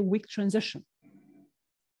very weak transition.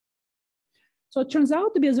 So it turns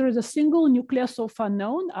out to be there is a single nucleus of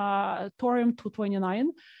unknown, thorium-229.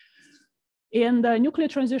 And the nuclear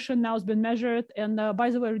transition now has been measured. And by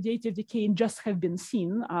the way, radiative decay just have been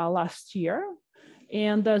seen last year.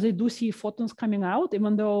 And they do see photons coming out,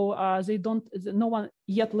 even though no one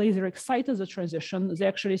yet laser excited the transition. They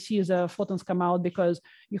actually see the photons come out because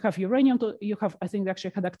you have uranium, I think they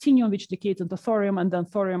actually had actinium, which decays into thorium, and then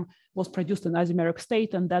thorium was produced in isomeric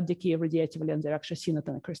state, and that decay radiatively, and they're actually seen it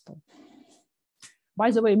in a crystal. By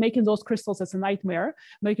the way, making those crystals is a nightmare,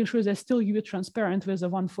 making sure they're still UV transparent with a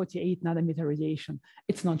 148 nanometer radiation.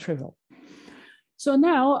 It's non-trivial. So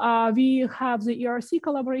now we have the ERC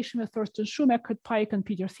collaboration with Thorsten Schumack, Kurt Pike, and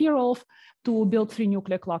Peter Thierolf to build 3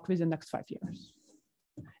 nuclear clocks within the next 5 years.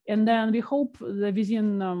 And then we hope that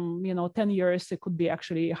within 10 years, it could be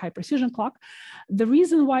actually a high precision clock. The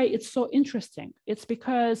reason why it's so interesting, it's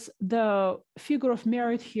because the figure of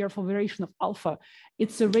merit here for variation of alpha,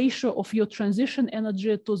 it's a ratio of your transition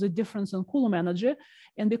energy to the difference in Coulomb energy.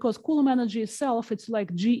 And because Coulomb energy itself, it's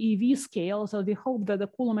like GeV scale. So we hope that the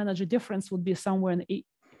Coulomb energy difference would be somewhere in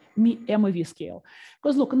MeV scale.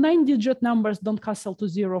 Because look, 9-digit numbers don't cancel to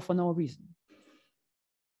 0 for no reason.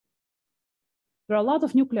 There are a lot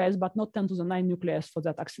of nuclei, but not 10 to the 9 nuclei for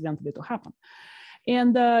that accidentally to happen.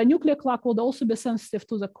 And the nuclear clock would also be sensitive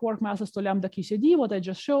to the quark masses to lambda QCD. What I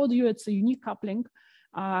just showed you, it's a unique coupling.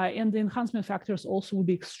 And the enhancement factors also will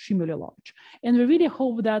be extremely large. And we really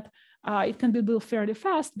hope that it can be built fairly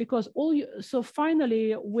fast because so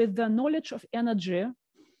finally, with the knowledge of energy,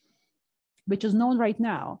 which is known right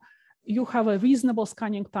now, you have a reasonable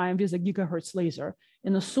scanning time with a gigahertz laser.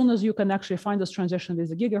 And as soon as you can actually find this transition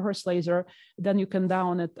with a gigahertz laser, then you can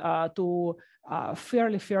down it to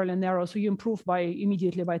fairly narrow. So you improve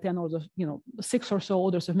immediately by 10 orders, 6 or so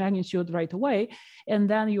orders of magnitude right away. And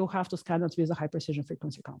then you have to scan it with a high precision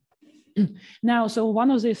frequency count. Now, so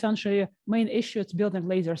one of the essentially main issues building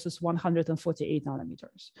lasers is 148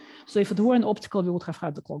 nanometers. So if it were an optical, we would have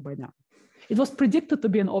had the clock by now. It was predicted to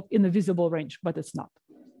be in a visible range, but it's not.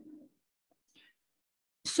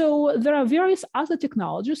 So there are various other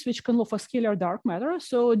technologies which can look for scalar dark matter.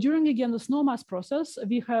 So during, again, the SNOMAS process,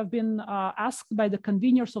 we have been asked by the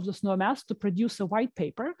conveners of the SNOMAS to produce a white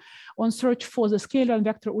paper on search for the scalar and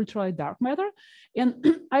vector ultralight dark matter.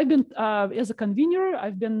 And I've been, as a convener,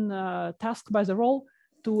 I've been tasked by the role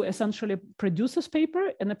to essentially produce this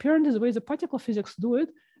paper. And apparently the way the particle physics do it,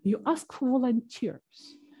 you ask for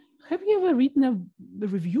volunteers. Have you ever written a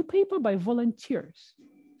review paper by volunteers?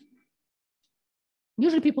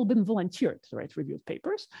 Usually people have been volunteered to write review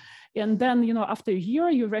papers. And then, after a year,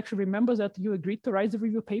 you actually remember that you agreed to write the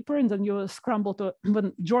review paper, and then you scramble to,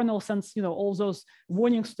 when journal sends, all those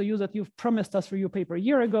warnings to you that you've promised us review paper a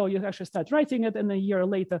year ago, you actually start writing it, and a year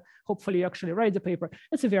later, hopefully you actually write the paper.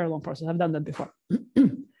 It's a very long process. I've done that before.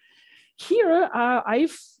 Here, I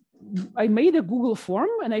made a Google form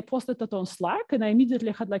and I posted it on Slack, and I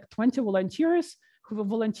immediately had like 20 volunteers who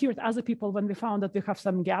volunteered other people when we found that we have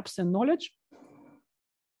some gaps in knowledge.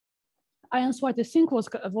 Ian Swart, I think,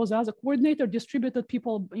 was as a coordinator, distributed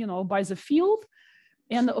people, by the field.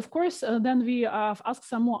 And of course, then we asked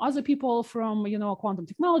some more other people from, quantum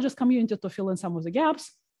technologies community to fill in some of the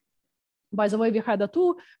gaps. By the way, we had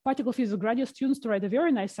 2 particle physics graduate students to write a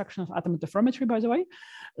very nice section of atom interferometry, by the way.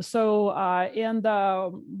 So,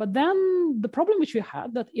 but then the problem which we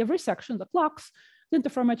had that every section, the clocks, the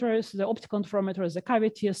interferometers, the optical interferometers, the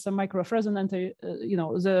cavities, the microwave resonant,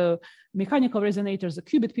 the mechanical resonators, the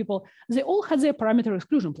qubit people, they all had their parameter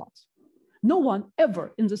exclusion plots. No one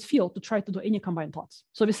ever in this field to try to do any combined plots.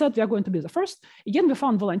 So we said we are going to be the first. Again, we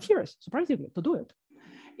found volunteers, surprisingly, to do it.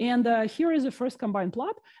 And here is the first combined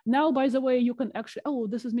plot. Now, by the way, you can actually,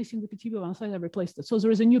 this is missing the PTB one side, I replaced it. So there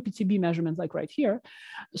is a new PTB measurement like right here.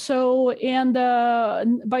 So, and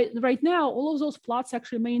right now, all of those plots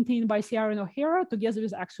actually maintained by Sierra and O'Hara together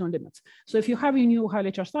with axion limits. So if you have a new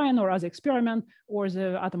highly charged ion or other experiment or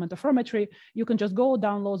the atom interferometry, you can just go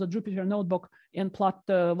download the Jupyter notebook and plot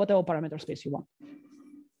whatever parameter space you want.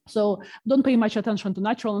 So don't pay much attention to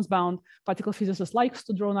naturalness bound. Particle physicists likes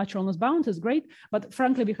to draw naturalness bound, is great, but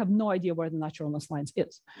frankly, we have no idea where the naturalness lines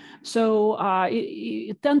is. So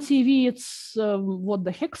 10 CV, it's what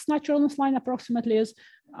the Higgs naturalness line approximately is,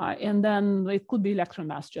 and then it could be electron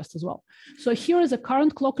mass just as well. So here is the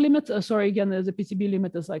current clock limit. Sorry, again, the PTB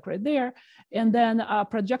limit is like right there. And then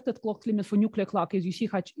projected clock limit for nuclear clock is you see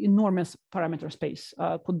how enormous parameter space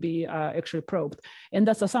could be actually probed. And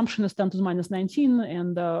that's assumption is 10 to the minus 19,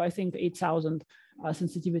 and I think 8,000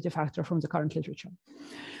 sensitivity factor from the current literature.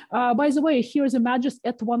 By the way, here is a MAGIS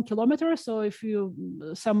at 1 kilometer. So if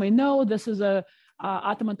some may know, this is a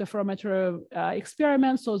atom interferometer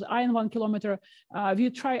experiment. So the ion 1 kilometer, I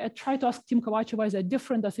try to ask Tim Kovachev why they're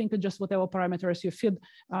different. I think it's just whatever parameters you feed,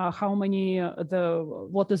 how many,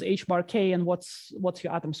 what is H bar K and what's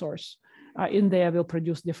your atom source in there will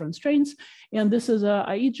produce different strains. And this is a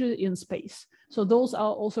AIG in space. So those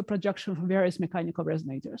are also projections from various mechanical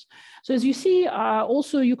resonators. So as you see,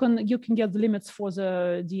 also you can get the limits for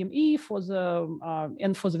the DME,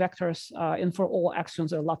 and for the vectors, and for all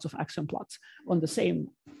axions. There are lots of axion plots on the same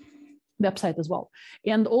website as well.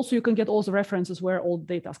 And also you can get all the references where all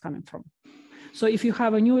data is coming from. So if you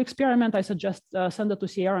have a new experiment, I suggest send it to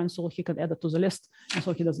Sierra, and so he can add it to the list, and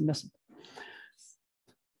so he doesn't miss it.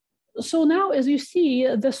 So now, as you see,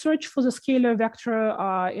 the search for the scalar vector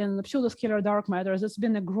in the pseudoscalar dark matter, it's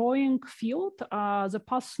been a growing field. The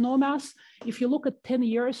past SNOMAS, if you look at 10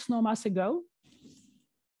 years SNOMAS ago,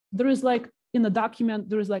 there is like, in the document,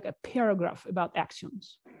 there is like a paragraph about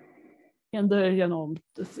axions. And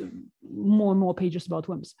more and more pages about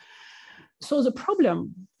WIMPs. So the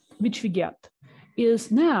problem which we get is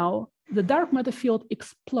now the dark matter field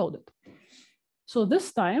exploded. So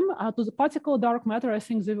this time, to the particle dark matter, I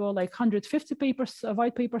think there were like 150 papers,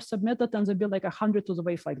 white papers submitted, and there'll be like 100 to the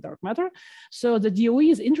wave-like dark matter. So the DOE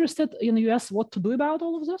is interested in the US what to do about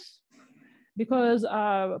all of this, because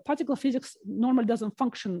particle physics normally doesn't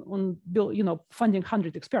function on funding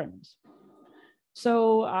 100 experiments.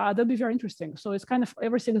 So that'll be very interesting. So it's kind of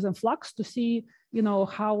everything is in flux to see,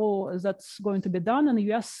 how that's going to be done. In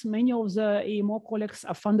the US, many of the AMO colleagues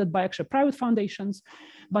are funded by actually private foundations.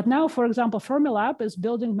 But now, for example, Fermilab is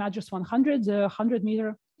building MAGIS 100, the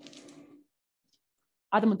 100-meter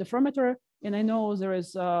atom interferometer. And I know there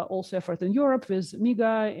is also effort in Europe with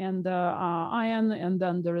MIGA and ION, and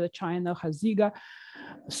then there is China has ZIGA.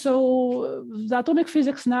 So the atomic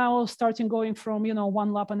physics now starting going from,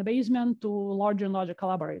 one lab in the basement to larger and larger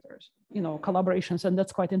collaborations, and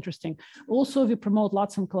that's quite interesting. Also, we promote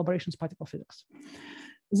lots of collaborations, particle physics.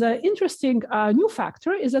 The interesting new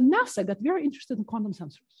factor is that NASA got very interested in quantum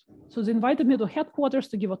sensors. So they invited me to headquarters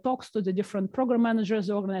to give talks to the different program managers,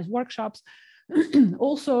 they organize workshops.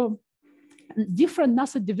 Also, different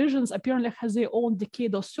NASA divisions apparently has their own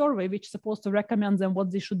decadal survey, which is supposed to recommend them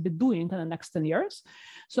what they should be doing in the next 10 years.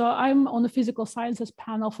 So I'm on the physical sciences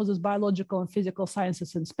panel for this biological and physical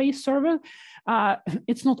sciences in space survey.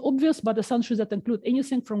 It's not obvious, but essentially that include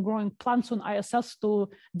anything from growing plants on ISS to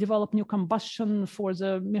develop new combustion for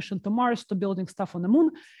the mission to Mars to building stuff on the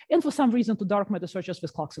moon, and for some reason to dark matter searches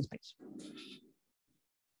with clocks in space.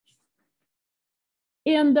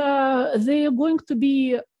 And they are going to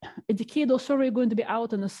be, a decadal survey going to be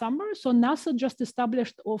out in the summer. So NASA just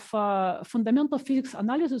established of fundamental physics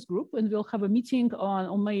analysis group, and we'll have a meeting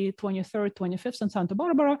on May 23rd, 25th in Santa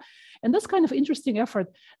Barbara. And that's kind of interesting effort.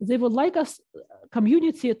 They would like us,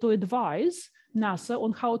 community, to advise NASA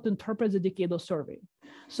on how to interpret the decadal survey.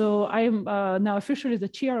 So I am now officially the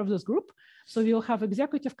chair of this group. So we'll have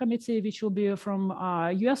executive committee, which will be from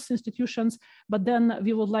US institutions, but then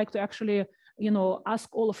we would like to actually ask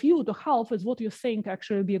all of you to help with what you think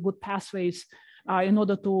actually be a good pathways in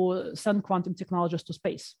order to send quantum technologies to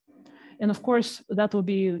space. And of course, that will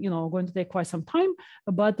be going to take quite some time,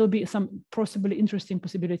 but there'll be some possibly interesting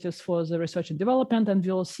possibilities for the research and development, and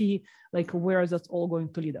we'll see where that's all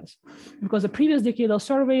going to lead us. Because the previous decadal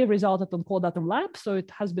survey resulted on Cold Atom Lab, so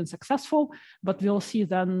it has been successful, but we'll see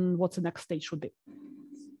then what the next stage should be.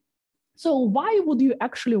 So why would you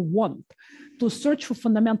actually want to search for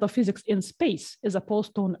fundamental physics in space as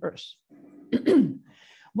opposed to on Earth?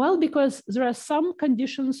 Well, because there are some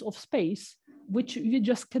conditions of space which you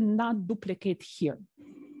just cannot duplicate here.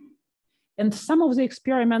 And some of the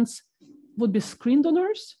experiments would be screened on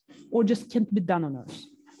Earth or just can't be done on Earth.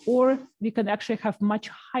 Or we can actually have much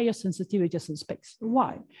higher sensitivities in space.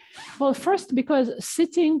 Why? Well, first, because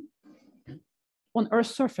sitting on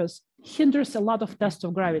Earth's surface hinders a lot of tests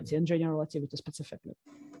of gravity and general relativity specifically.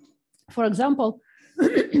 For example,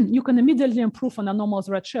 you can immediately improve on anomalous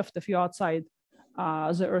redshift if you're outside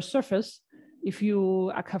the Earth's surface, if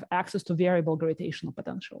you have access to variable gravitational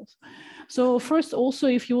potentials. So first, also,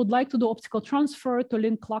 if you would like to do optical transfer to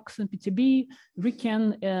link clocks in PTB,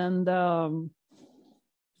 RICAN, and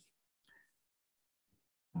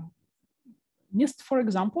NIST, for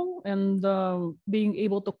example, and being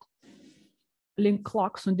able to link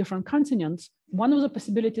clocks on different continents, one of the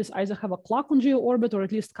possibilities either have a clock on geo-orbit or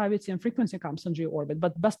at least cavity and frequency comes on geo-orbit,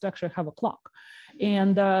 but best to actually have a clock.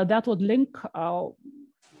 And that would link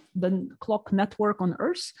the clock network on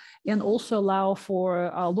Earth and also allow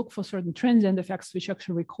for look for certain transient effects which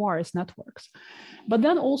actually requires networks. But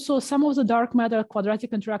then also some of the dark matter,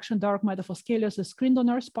 quadratic interaction, dark matter for scalars is screened on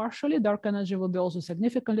Earth partially. Dark energy will be also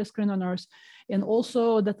significantly screened on Earth. And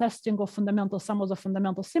also the testing of some of the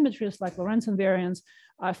fundamental symmetries like Lorentz invariants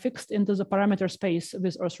are fixed into the parameter space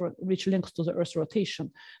with Earth, which links to the Earth's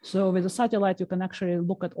rotation. So with a satellite, you can actually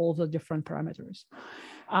look at all the different parameters.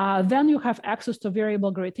 Then you have access to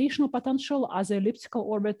variable gravitational potential as an elliptical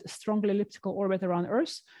orbit, strongly elliptical orbit around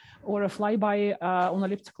Earth, or a flyby on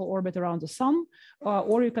elliptical orbit around the sun,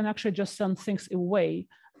 or you can actually just send things away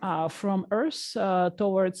from Earth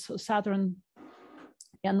towards Saturn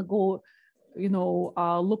and go,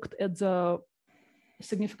 looked at the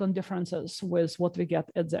significant differences with what we get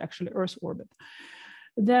at the actual Earth orbit.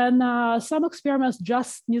 Then some experiments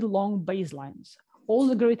just need long baselines. All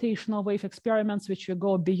the gravitational wave experiments which will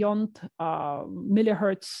go beyond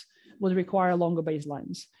millihertz would require longer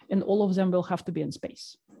baselines, and all of them will have to be in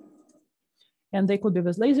space. And they could be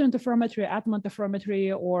with laser interferometry, atom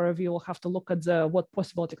interferometry, or we will have to look at what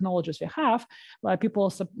possible technologies we have. Like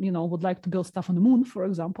people, would like to build stuff on the moon, for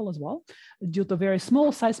example, as well. Due to very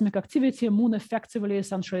small seismic activity, moon effectively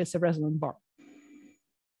essentially is a resonant bar,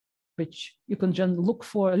 which you can just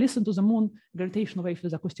listen to the moon gravitational wave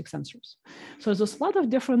with acoustic sensors. So there's a lot of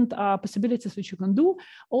different possibilities which you can do.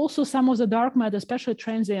 Also, some of the dark matter, especially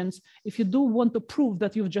transients, if you do want to prove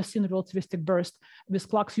that you've just seen a relativistic burst with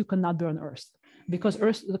clocks, you cannot do on Earth, because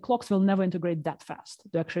the clocks will never integrate that fast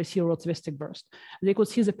to actually see a relativistic burst. They could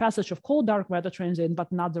see the passage of cold dark matter transient,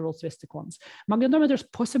 but not the relativistic ones. Magnetometers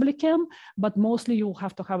possibly can, but mostly you'll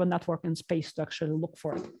have to have a network in space to actually look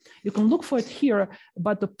for it. You can look for it here,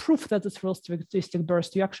 but the proof that it's relativistic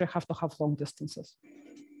burst, you actually have to have long distances.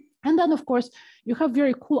 And then, of course, you have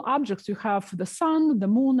very cool objects. You have the sun, the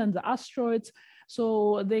moon, and the asteroids.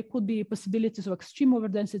 So there could be possibilities of extreme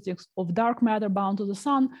overdensity of dark matter bound to the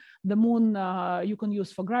sun. The moon you can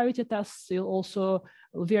use for gravity tests, also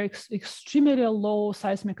very extremely low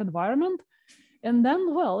seismic environment. And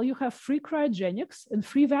then, well, you have free cryogenics and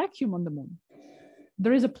free vacuum on the moon.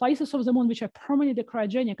 There is a places of the moon which are permanently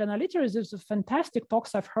cryogenic, and literally there's a fantastic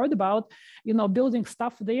talks I've heard about, building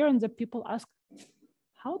stuff there, and the people ask,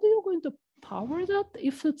 how do you going to power that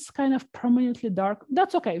if it's kind of permanently dark?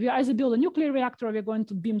 That's okay. We either build a nuclear reactor, we're going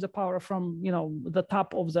to beam the power from the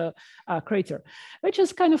top of the crater, which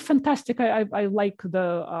is kind of fantastic. I like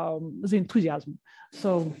the enthusiasm.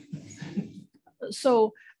 So,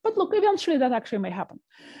 but look, eventually that actually may happen.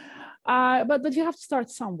 But you have to start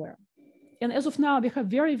somewhere. And as of now, we have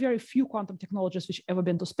very, very few quantum technologies which ever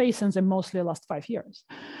been to space, and they mostly last 5 years.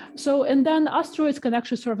 So, and then asteroids can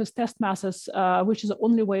actually serve as test masses, which is the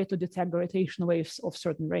only way to detect gravitational waves of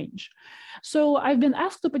certain range. So I've been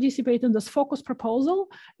asked to participate in this focus proposal,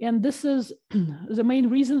 and this is the main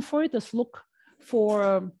reason for it is look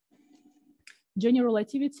for general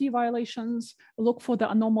relativity violations, look for the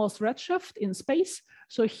anomalous redshift in space.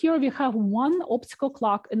 So here we have one optical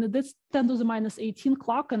clock, and it is 10 to the minus 18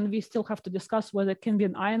 clock, and we still have to discuss whether it can be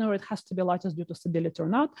an ion or it has to be lattice due to stability or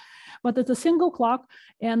not. But it's a single clock,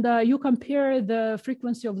 and you compare the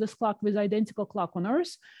frequency of this clock with identical clock on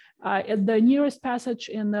Earth at the nearest passage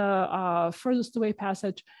and the furthest away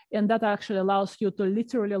passage, and that actually allows you to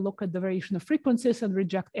literally look at the variation of frequencies and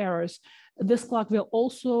reject errors. This clock will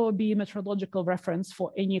also be a meteorological reference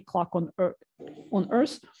for any clock on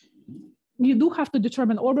Earth. You do have to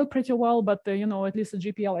determine orbit pretty well, but at least the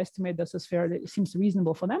GPL estimate this is fairly, seems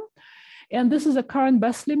reasonable for them. And this is a current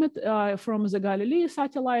best limit from the Galilee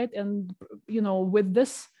satellite. And with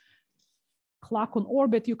this clock on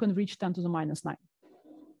orbit, you can reach 10 to the minus 9.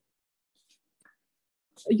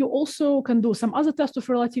 You also can do some other tests of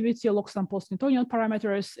relativity, look some post-Newtonian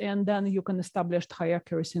parameters, and then you can establish high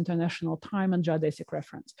accuracy international time and geodesic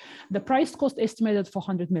reference. The price cost estimated for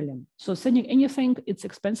 100 million. So sending anything, it's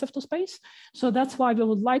expensive to space. So that's why we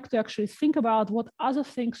would like to actually think about what other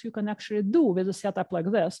things you can actually do with a setup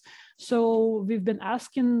like this. So we've been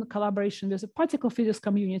asking collaboration with the particle physics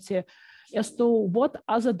community as to what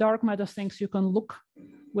other dark matter things you can look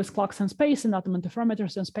with clocks in space and atom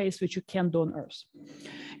interferometers in space, which you can't do on Earth.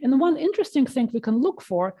 And one interesting thing we can look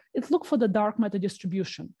for is look for the dark matter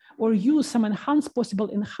distribution, or use some possible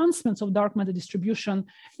enhancements of dark matter distribution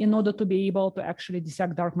in order to be able to actually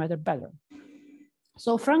detect dark matter better.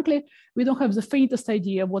 So frankly, we don't have the faintest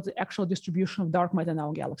idea what the actual distribution of dark matter in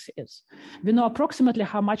our galaxy is. We know approximately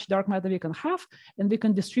how much dark matter we can have, and we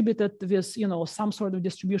can distribute it with some sort of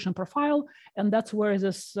distribution profile. And that's where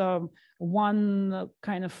this one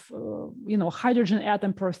kind of hydrogen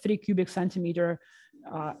atom per 3 cubic centimeter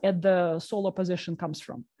at the solar position comes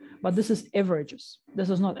from. But this is averages. This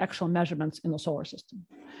is not actual measurements in the solar system.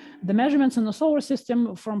 The measurements in the solar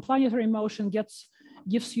system from planetary motion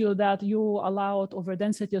gives you that you allowed over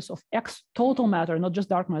densities of X total matter, not just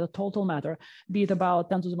dark matter, total matter, be it about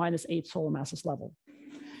 10 to the minus 8 solar masses level,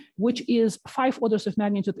 which is 5 orders of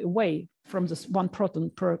magnitude away from this 1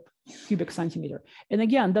 proton per cubic centimeter. And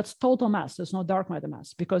again, that's total mass, there's no dark matter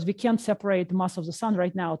mass, because we can't separate the mass of the sun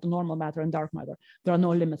right now to normal matter and dark matter. There are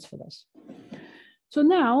no limits for this. So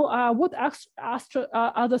now, what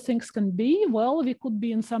other things can be? Well, we could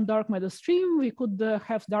be in some dark matter stream. We could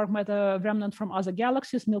have dark matter remnant from other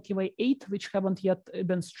galaxies, Milky Way 8, which haven't yet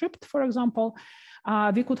been stripped, for example.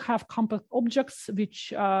 We could have compact objects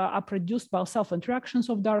which are produced by self-interactions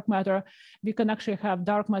of dark matter. We can actually have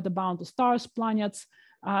dark matter bound to stars, planets.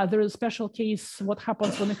 There is a special case, what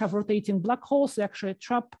happens when we have rotating black holes. They actually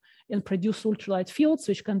trap and produce ultralight fields,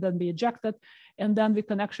 which can then be ejected. And then we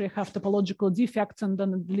can actually have topological defects, and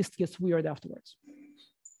then the list gets weird afterwards.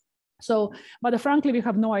 So, but frankly, we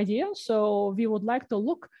have no idea. So we would like to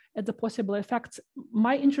look at the possible effects.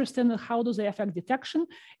 My interest in how do they affect detection.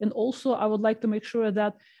 And also I would like to make sure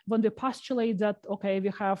that when we postulate that, okay,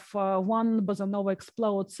 we have one bosonova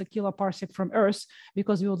explodes a kiloparsec from Earth,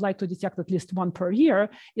 because we would like to detect at least one per year,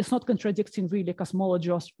 it's not contradicting really cosmology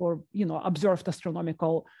or observed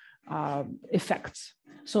astronomical effects.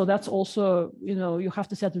 So that's also, you have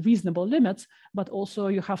to set reasonable limits, but also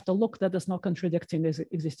you have to look that it's not contradicting this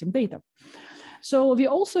existing data. So we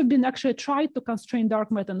also been actually tried to constrain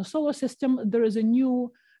dark matter in the solar system. There is a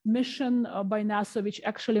new mission by NASA which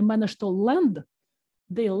actually managed to land.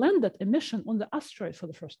 They landed a mission on the asteroid for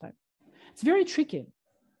the first time. It's very tricky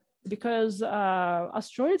because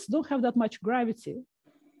asteroids don't have that much gravity.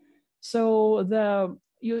 So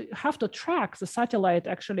you have to track the satellite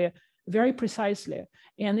actually very precisely.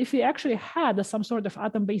 And if we actually had some sort of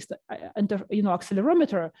atom-based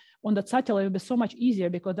accelerometer on that satellite, it would be so much easier,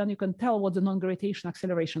 because then you can tell what the non-gravitation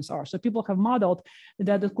accelerations are. So people have modeled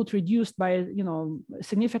that it could reduce by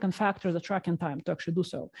significant factor the tracking time to actually do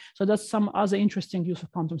so. So that's some other interesting use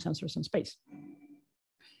of quantum sensors in space.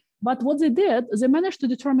 But what they did, they managed to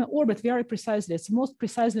determine orbit very precisely. It's the most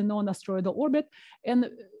precisely known asteroidal orbit. And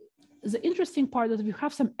the interesting part is if you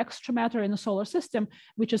have some extra matter in the solar system,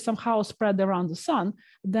 which is somehow spread around the sun,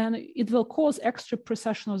 then it will cause extra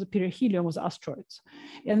precession of the perihelion of the asteroids.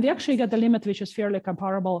 And we actually get a limit which is fairly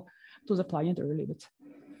comparable to the planetary limit.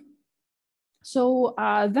 So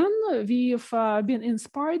then we've been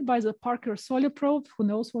inspired by the Parker Solar Probe. Who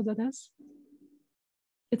knows what that is?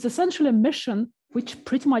 It's essentially a mission which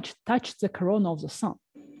pretty much touched the corona of the sun.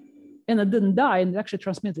 And it didn't die, and it actually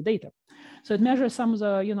transmits the data. So it measures some of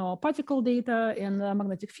the particle data and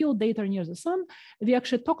magnetic field data near the sun. We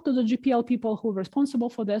actually talked to the GPL people who were responsible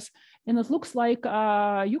for this, and it looks like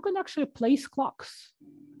you can actually place clocks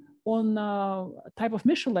on a type of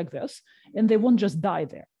mission like this, and they won't just die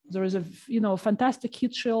there. There is a fantastic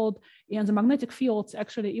heat shield, and the magnetic fields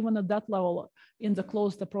actually, even at that level in the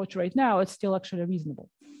closed approach right now, it's still actually reasonable.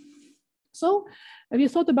 So we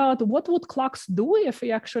thought about what would clocks do if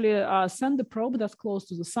we actually send the probe that's close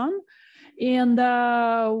to the sun. And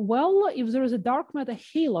well, if there is a dark matter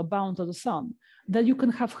halo bound to the sun, then you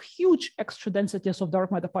can have huge extra densities of dark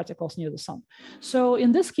matter particles near the sun. So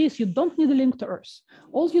in this case, you don't need a link to Earth.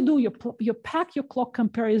 All you do, you pack your clock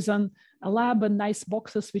comparison, a lab and nice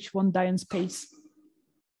boxes which won't die in space,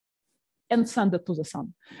 and send it to the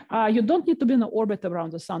sun. You don't need to be in an orbit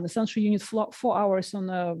around the sun. Essentially, you need 4 hours on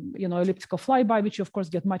a elliptical flyby, which you of course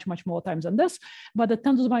get much, much more times than this. But at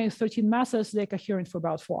 10 to the minus 13 masses, they're coherent for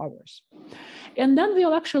about 4 hours. And then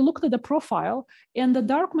we'll actually look at the profile and the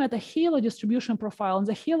dark matter halo distribution profile. And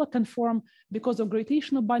the halo can form because of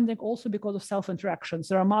gravitational binding, also because of self-interactions.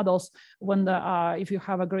 There are models when if you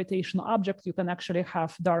have a gravitational object, you can actually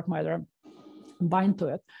have dark matter bind to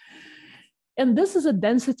it. And this is a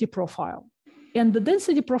density profile. And the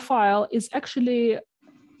density profile is actually,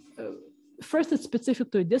 first it's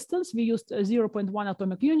specific to a distance. We used a 0.1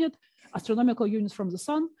 atomic unit, astronomical units from the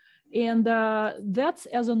sun. And that's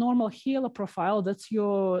as a normal halo profile, that's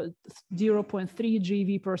your 0.3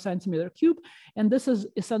 GeV per centimeter cube. And this is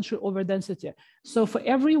essentially over density. So for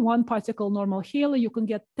every 1 particle normal halo, you can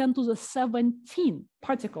get 10 to the 17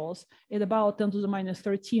 particles at about 10 to the minus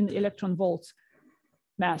 13 electron volts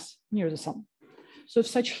mass near the sun. So if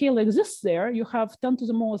such halo exists there, you have 10 to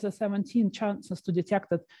the minus 17 chances to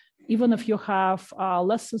detect it, even if you have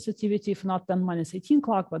less sensitivity, if not 10 minus 18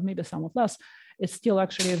 clock, but maybe somewhat less. It's still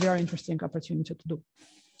actually a very interesting opportunity to do.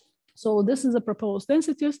 So this is the proposed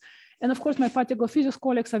densities. And of course, my particle physics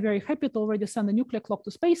colleagues are very happy to already send a nuclear clock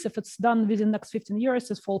to space. If it's done within the next 15 years,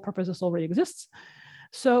 this for all purposes already exists.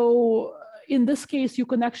 So in this case, you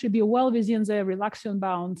can actually be well within the relaxion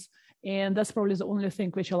bounds. And that's probably the only thing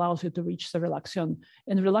which allows you to reach the relaxion.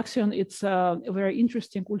 And relaxion, it's a very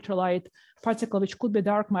interesting ultralight particle, which could be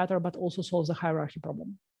dark matter, but also solves the hierarchy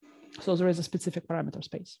problem. So there is a specific parameter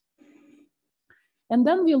space. And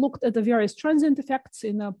then we looked at the various transient effects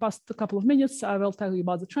in the past couple of minutes. I will tell you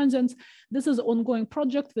about the transients. This is an ongoing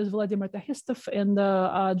project with Vladimir Tahistov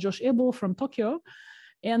and Josh Abel from Tokyo.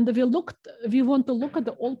 And we want to look at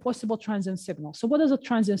all possible transient signals. So what does a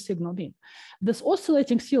transient signal mean? This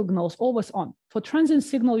oscillating signal is always on. For transient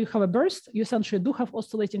signal, you have a burst. You essentially do have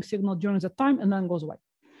oscillating signal during the time and then goes away.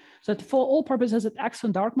 So for all purposes, it acts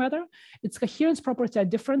on dark matter. Its coherence property are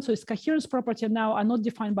different. So its coherence property now are not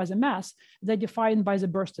defined by the mass. They're defined by the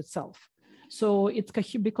burst itself. So it's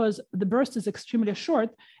because the burst is extremely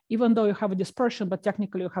short, even though you have a dispersion, but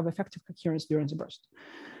technically you have effective coherence during the burst.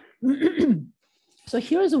 So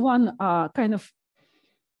here's one kind of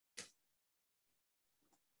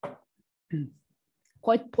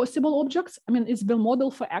quite possible objects. I mean, it's been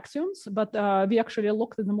modeled for axioms, but we actually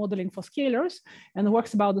looked at the modeling for scalars, and it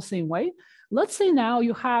works about the same way. Let's say now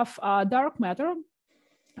you have dark matter,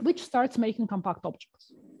 which starts making compact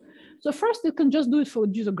objects. So first, you can just do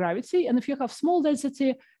it due to gravity. And if you have small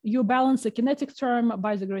density, you balance the kinetic term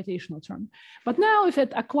by the gravitational term. But now if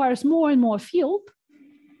it acquires more and more field,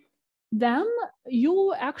 then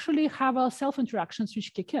you actually have self-interactions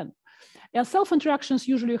which kick in. As self-interactions,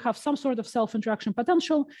 usually you have some sort of self-interaction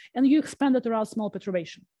potential, and you expand it around small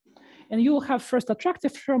perturbation. And you will have first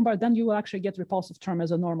attractive term, but then you will actually get repulsive term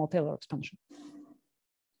as a normal Taylor expansion.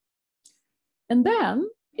 And then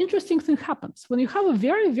interesting thing happens. When you have a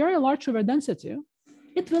very, very large overdensity,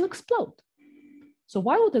 it will explode. So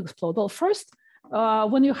why would it explode? Well, first,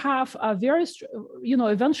 when you have a very,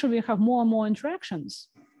 eventually you have more and more interactions,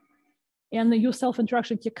 and your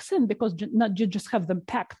self-interaction kicks in because you just have them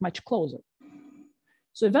packed much closer.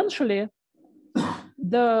 So eventually,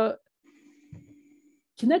 the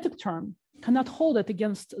kinetic term cannot hold it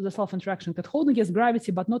against the self-interaction. It can hold against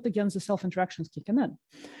gravity, but not against the self-interactions kicking in.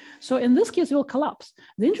 So in this case, it will collapse.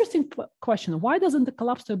 The interesting question, why doesn't it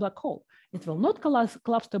collapse to a black hole? It will not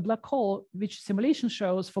collapse to a black hole, which simulation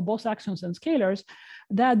shows for both axions and scalars,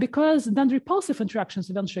 that because then repulsive interactions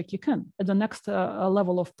eventually kick in at the next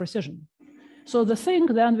level of precision. So the thing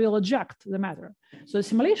then will eject the matter. So the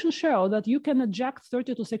simulations show that you can eject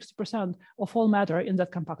 30 to 60% of all matter in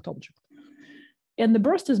that compact object. And the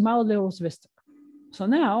burst is mildly relativistic. So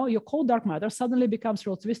now your cold dark matter suddenly becomes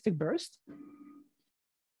relativistic burst.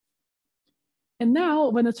 And now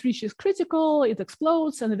when it reaches critical, it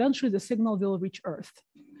explodes, and eventually the signal will reach Earth.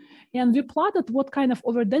 And we plotted what kind of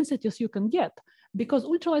overdensities you can get, because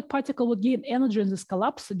ultralight particle would gain energy in this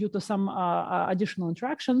collapse due to some additional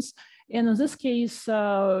interactions. And in this case,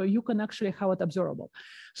 you can actually have it observable.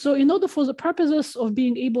 So in order for the purposes of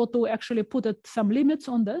being able to actually put some limits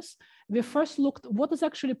on this, we first looked what is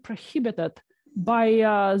actually prohibited by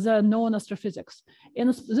the known astrophysics. And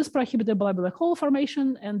this is prohibited by black hole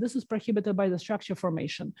formation, and this is prohibited by the structure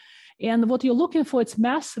formation. And what you're looking for, it's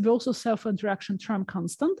mass versus self-interaction term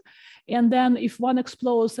constant. And then if one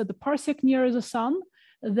explodes at the parsec near the sun,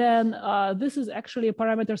 then this is actually a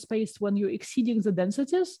parameter space when you're exceeding the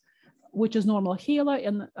densities, which is normal halo.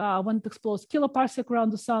 And when it explodes kiloparsec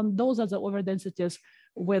around the sun, those are the overdensities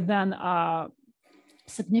with then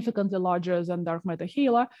significantly larger than dark matter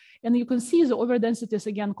halo. And you can see the overdensities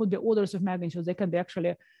again could be orders of magnitude. They can be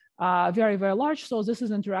actually very, very large. So this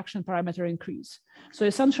is interaction parameter increase. So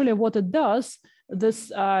essentially what it does, this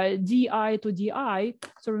DI to DI,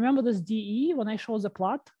 so remember this DE when I show the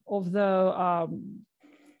plot of the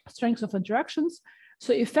strengths of interactions.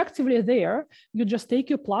 So effectively there, you just take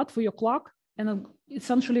your plot for your clock and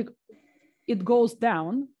essentially it goes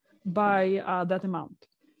down by that amount.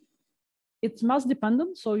 It's mass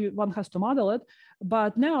dependent, so one has to model it,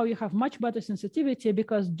 but now you have much better sensitivity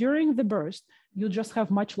because during the burst, you just have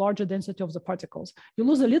much larger density of the particles. You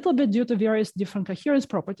lose a little bit due to various different coherence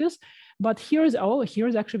properties, but here's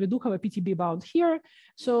actually, we do have a PTB bound here.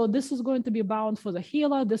 So this is going to be bound for the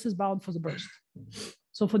halo, this is bound for the burst.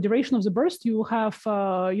 So for duration of the burst, you have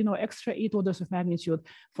extra 8 orders of magnitude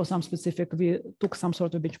for some specific, we took some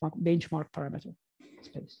sort of benchmark parameter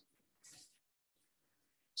space.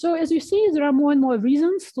 So as you see, there are more and more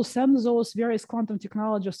reasons to send those various quantum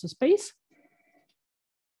technologies to space.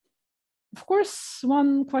 Of course,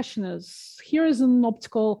 one question is, here is an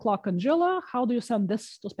optical clock Angela. How do you send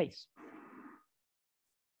this to space?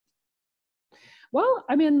 Well,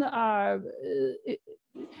 I mean,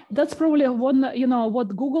 that's probably one, what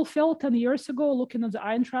Google felt 10 years ago, looking at the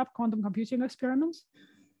ion trap quantum computing experiments.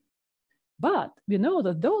 But we know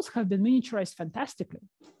that those have been miniaturized fantastically.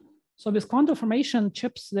 So with quantum formation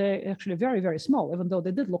chips, they're actually very, very small, even though they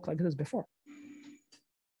did look like this before.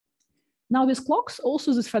 Now with clocks,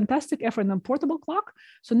 also this fantastic effort in a portable clock.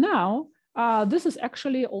 So now this is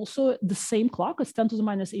actually also the same clock. It's 10 to the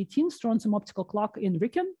minus 18 strontium optical clock in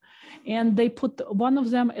Riken. And they put one of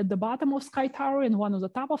them at the bottom of Sky Tower and one on the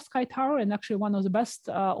top of Sky Tower, and actually one of the best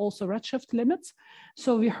also redshift limits.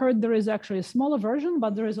 So we heard there is actually a smaller version,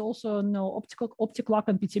 but there is also no optic clock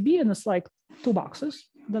and PTB, and it's like 2 boxes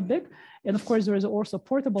that big. And of course, there is also a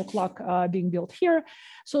portable clock being built here.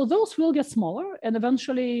 So those will get smaller. And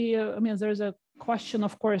eventually, there is a question,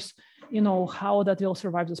 of course, how that will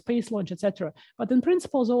survive the space launch, etc. But in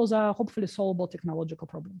principle, those are hopefully solvable technological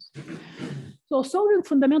problems. So solving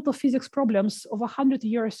fundamental physics problems over 100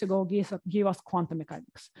 years ago gave us quantum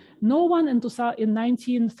mechanics. No one in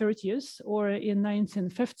 1930s or in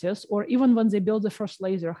 1950s, or even when they built the first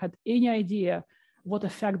laser, had any idea what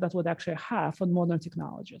effect that would actually have on modern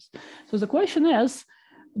technologies. So the question is,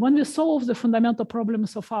 when we solve the fundamental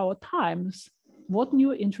problems of our times, what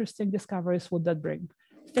new interesting discoveries would that bring?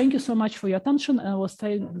 Thank you so much for your attention, and I will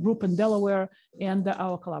stay group in Delaware and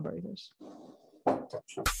our collaborators.